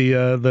means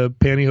the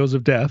pantyhose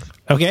of death.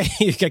 Okay,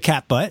 you've got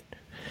cat butt.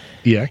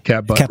 Yeah,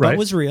 cat butt. Cat butt right.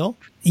 was real.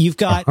 You've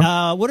got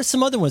what are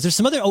some other ones? There's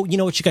some other. Oh, you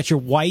know what? You got your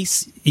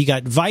Weiss. You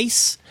got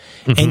Vice,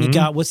 and you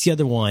got what's the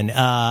other one?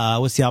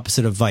 What's the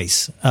opposite of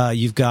Vice?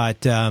 You've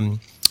got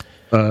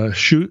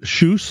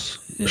Schuss.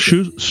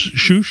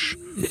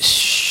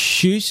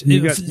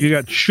 You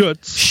got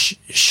Schutz.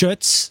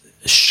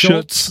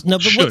 Schultz. No,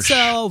 but what's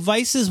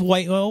Vice is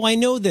white. Oh, I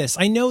know this.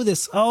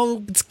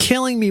 Oh, it's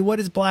killing me.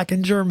 What is black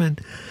in German?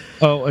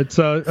 Oh, it's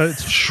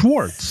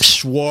Schwartz.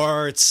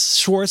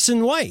 Schwartz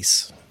and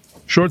Weiss.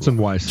 Shorts and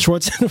Weiss.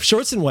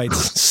 Shorts and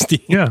Weiss.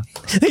 Steve. Yeah.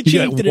 They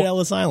changed it at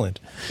Ellis Island.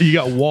 You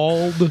got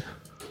Wald.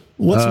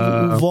 What's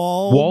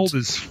Wald? Wald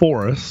is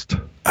forest.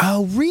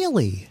 Oh,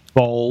 really?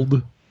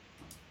 Wald.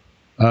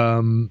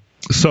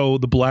 So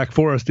the Black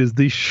Forest is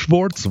the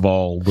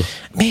Schwarzwald.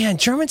 Man,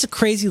 German's a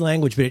crazy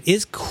language, but it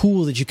is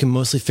cool that you can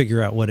mostly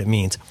figure out what it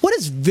means. What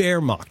does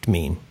Wehrmacht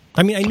mean?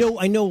 I mean, I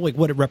know like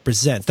what it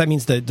represents. That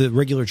means the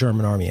regular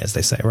German army, as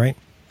they say, right?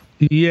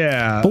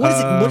 Yeah. But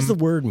what does the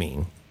word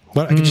mean?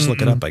 Well, I could just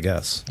look it up, I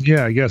guess.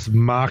 Yeah, I guess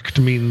Macht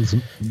means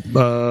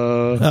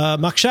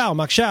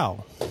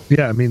Machschau.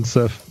 Yeah, it means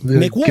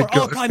make war.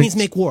 Oh, it probably means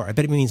make war. I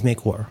bet it means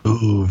make war.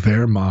 Ooh,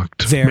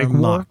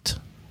 Wehrmacht.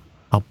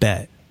 I'll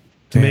bet.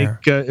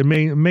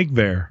 Make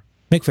Ver.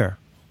 Make fair.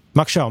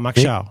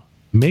 Machschau.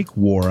 Make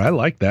war. I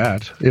like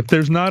that. If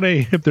there's not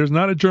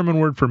a German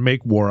word for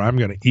make war, I'm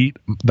going to eat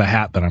the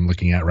hat that I'm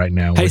looking at right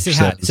now. How do you say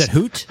hat? Is that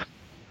hoot?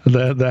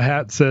 The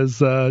hat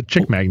says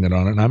chick magnet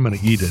on it, and I'm going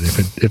to eat it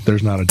if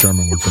there's not a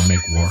German word for make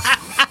war.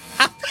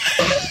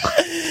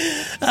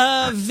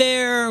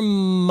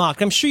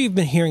 Wehrmacht. I'm sure you've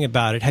been hearing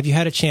about it. Have you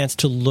had a chance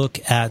to look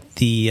at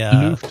the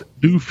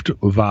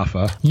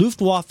Luftwaffe?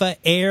 Luftwaffe,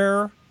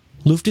 air.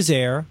 Luft is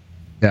air.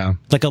 Yeah,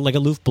 like a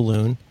Luft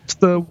balloon. It's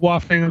the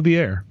wafting of the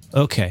air.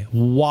 Okay,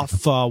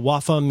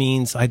 Waffe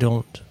means I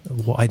don't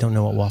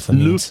know what Waffe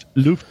means.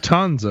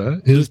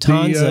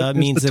 Lufthansa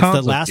means it's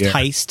the last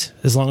heist.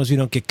 As long as we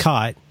don't get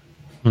caught.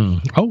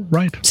 Oh,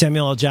 right.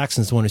 Samuel L.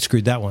 Jackson's the one who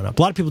screwed that one up.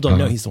 A lot of people don't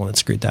know he's the one that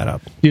screwed that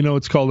up. You know,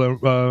 it's called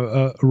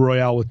a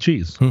Royale with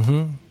cheese.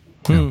 Yeah.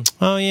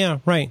 Oh yeah,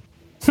 right.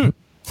 Yeah,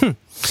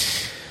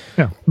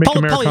 make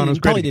Americanos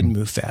great. Paulie didn't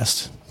move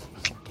fast.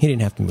 He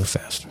didn't have to move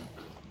fast.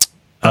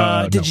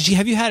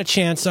 Have you had a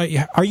chance?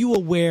 Are you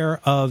aware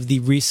of the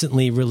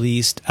recently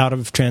released, out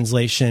of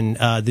translation,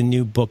 the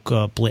new book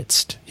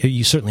Blitzed?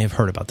 You certainly have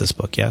heard about this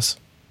book, yes?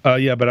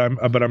 Yeah, but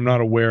I'm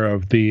not aware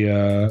of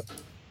the.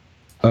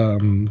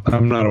 I'm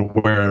not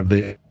aware of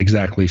the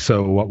exactly.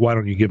 So why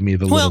don't you give me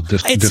the little?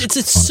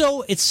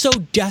 It's so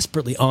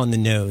desperately on the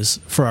nose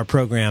for our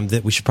program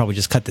that we should probably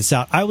just cut this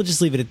out. I will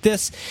just leave it at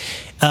this.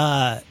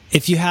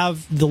 If you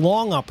have the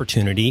long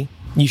opportunity,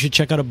 you should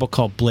check out a book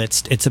called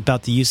Blitzed. It's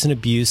about the use and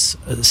abuse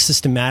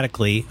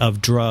systematically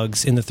of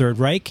drugs in the Third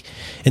Reich,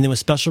 and then with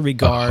special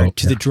regard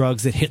to the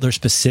drugs that Hitler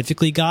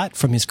specifically got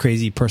from his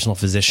crazy personal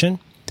physician.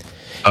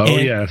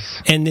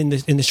 Yes. And in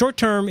the short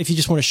term, if you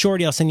just want a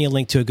shorty, I'll send you a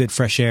link to a good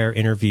Fresh Air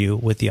interview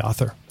with the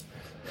author.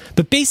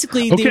 But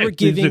basically,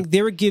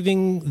 they were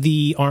giving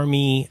the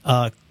army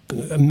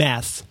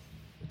meth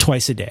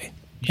twice a day,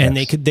 and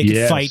they could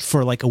fight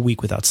for like a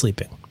week without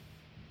sleeping.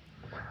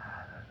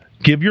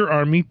 Give your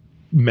army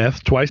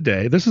meth twice a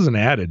day. This is an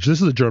adage.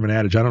 This is a German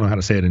adage. I don't know how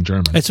to say it in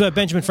German. It's what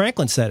Benjamin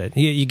Franklin said it.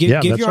 You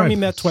give your army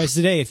meth twice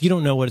a day. If you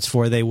don't know what it's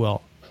for, they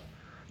will.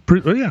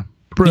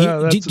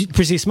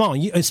 Pretty small.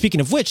 Speaking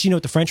of which, you know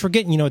what the French were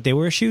getting? You know what they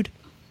were issued?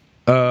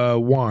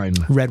 Wine.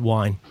 Red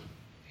wine.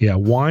 Yeah,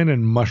 wine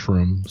and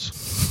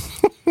mushrooms.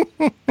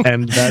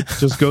 And that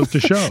just goes to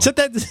show. Is that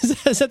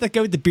that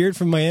guy with the beard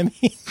from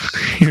Miami?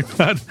 You're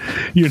not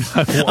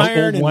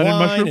iron and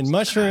wine and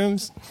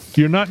mushrooms.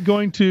 You're not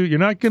going to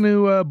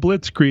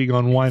blitzkrieg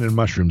on wine and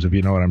mushrooms, if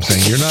you know what I'm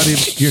saying. You're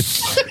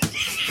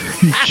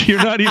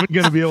not even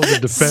going to be able to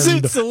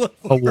defend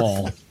a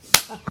wall.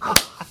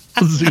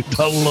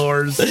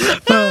 Zoot-a-lors.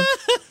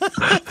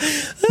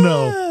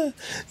 No.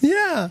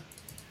 Yeah.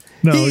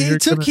 No.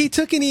 He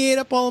took and he ate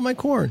up all of my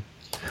corn.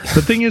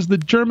 The thing is, the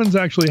Germans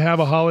actually have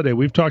a holiday,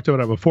 we've talked about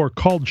it before,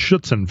 called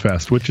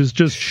Schützenfest, which is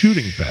just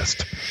shooting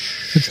fest.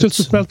 It's just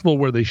a festival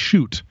where they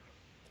shoot.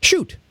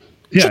 Shoot.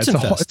 Yeah,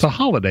 it's a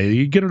holiday.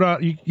 You get it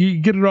out. You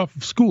get it off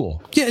of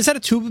school. Yeah, is that a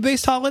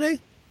tuba-based holiday?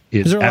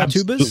 Is there a lot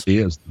of tubas?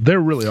 Is. There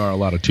really are a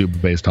lot of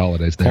tuba-based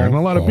holidays there, and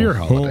a lot of beer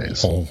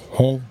holidays.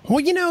 Well,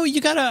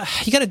 you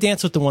gotta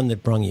dance with the one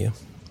that brung you.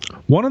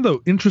 One of the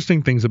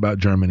interesting things about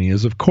Germany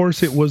is, of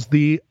course, it was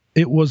the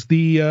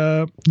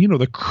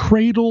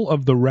cradle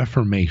of the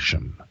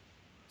Reformation.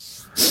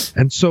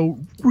 And so,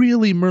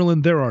 really,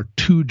 Merlin, there are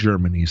two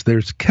Germanys.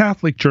 There's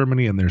Catholic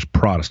Germany and there's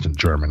Protestant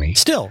Germany.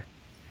 Still.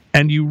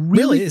 And you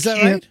really is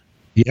that right?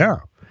 Yeah.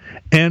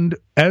 And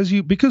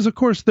because of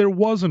course there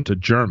wasn't a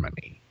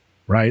Germany,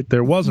 right?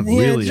 There wasn't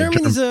really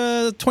Germany's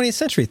a 20th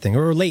century thing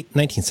or a late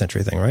 19th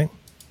century thing, right?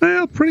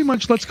 Well, pretty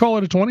much let's call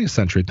it a 20th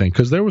century thing,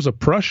 because there was a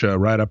Prussia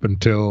right up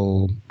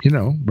until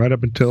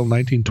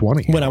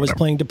 1920. When I was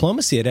playing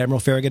diplomacy at Admiral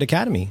Farragut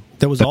Academy.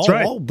 That was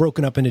all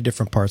broken up into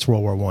different parts,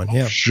 World War I.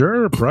 Yeah.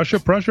 Sure, Prussia.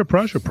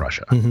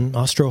 Mm-hmm.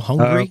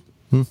 Austro-Hungary.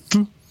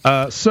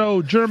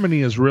 So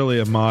Germany is really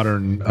a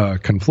modern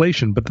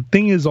conflation, but the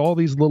thing is, all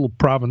these little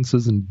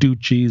provinces and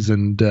duchies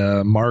and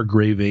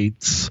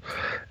margravates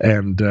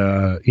and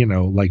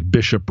like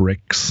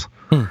bishoprics,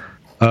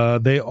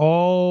 they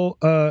all,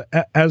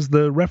 as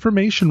the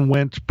Reformation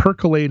went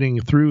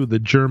percolating through the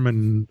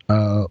German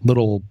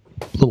little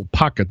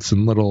pockets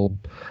and little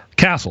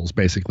castles,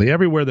 basically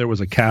everywhere there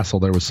was a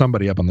castle, there was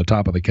somebody up on the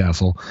top of the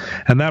castle,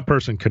 and that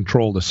person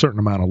controlled a certain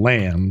amount of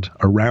land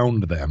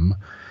around them.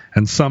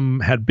 And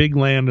some had big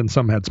land and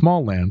some had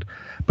small land.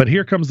 But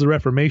here comes the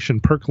Reformation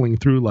percolating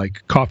through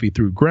like coffee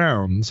through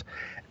grounds.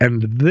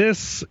 And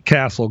this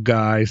castle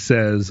guy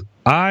says,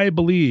 I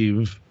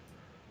believe,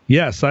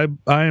 yes, I'm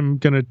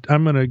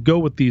gonna go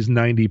with these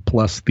 90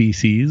 plus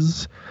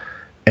theses.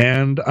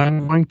 And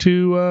I'm going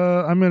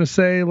to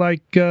say,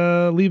 like,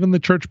 leaving the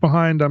church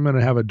behind, I'm going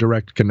to have a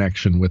direct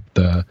connection with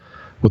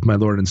my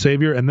Lord and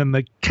Savior. And then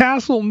the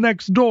castle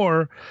next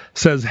door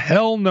says,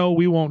 hell no,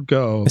 we won't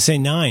go. I say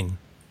 9.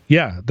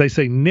 Yeah, they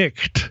say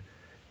nicht,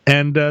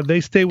 and they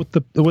stay with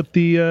the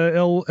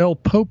El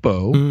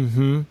Popo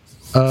in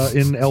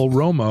El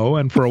Romo,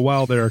 and for a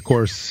while there, of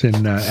course,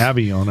 in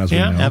Avignon, as we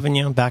know. Yeah,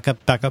 Avignon,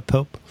 backup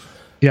Pope.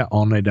 Yeah,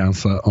 on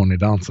danza.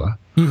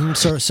 Mm-hmm.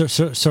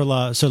 Sur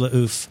la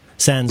ouf,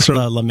 sans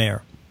la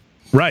mer.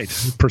 Right,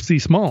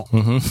 precisement.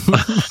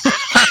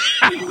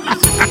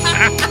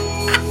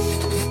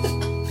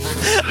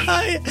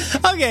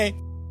 Okay.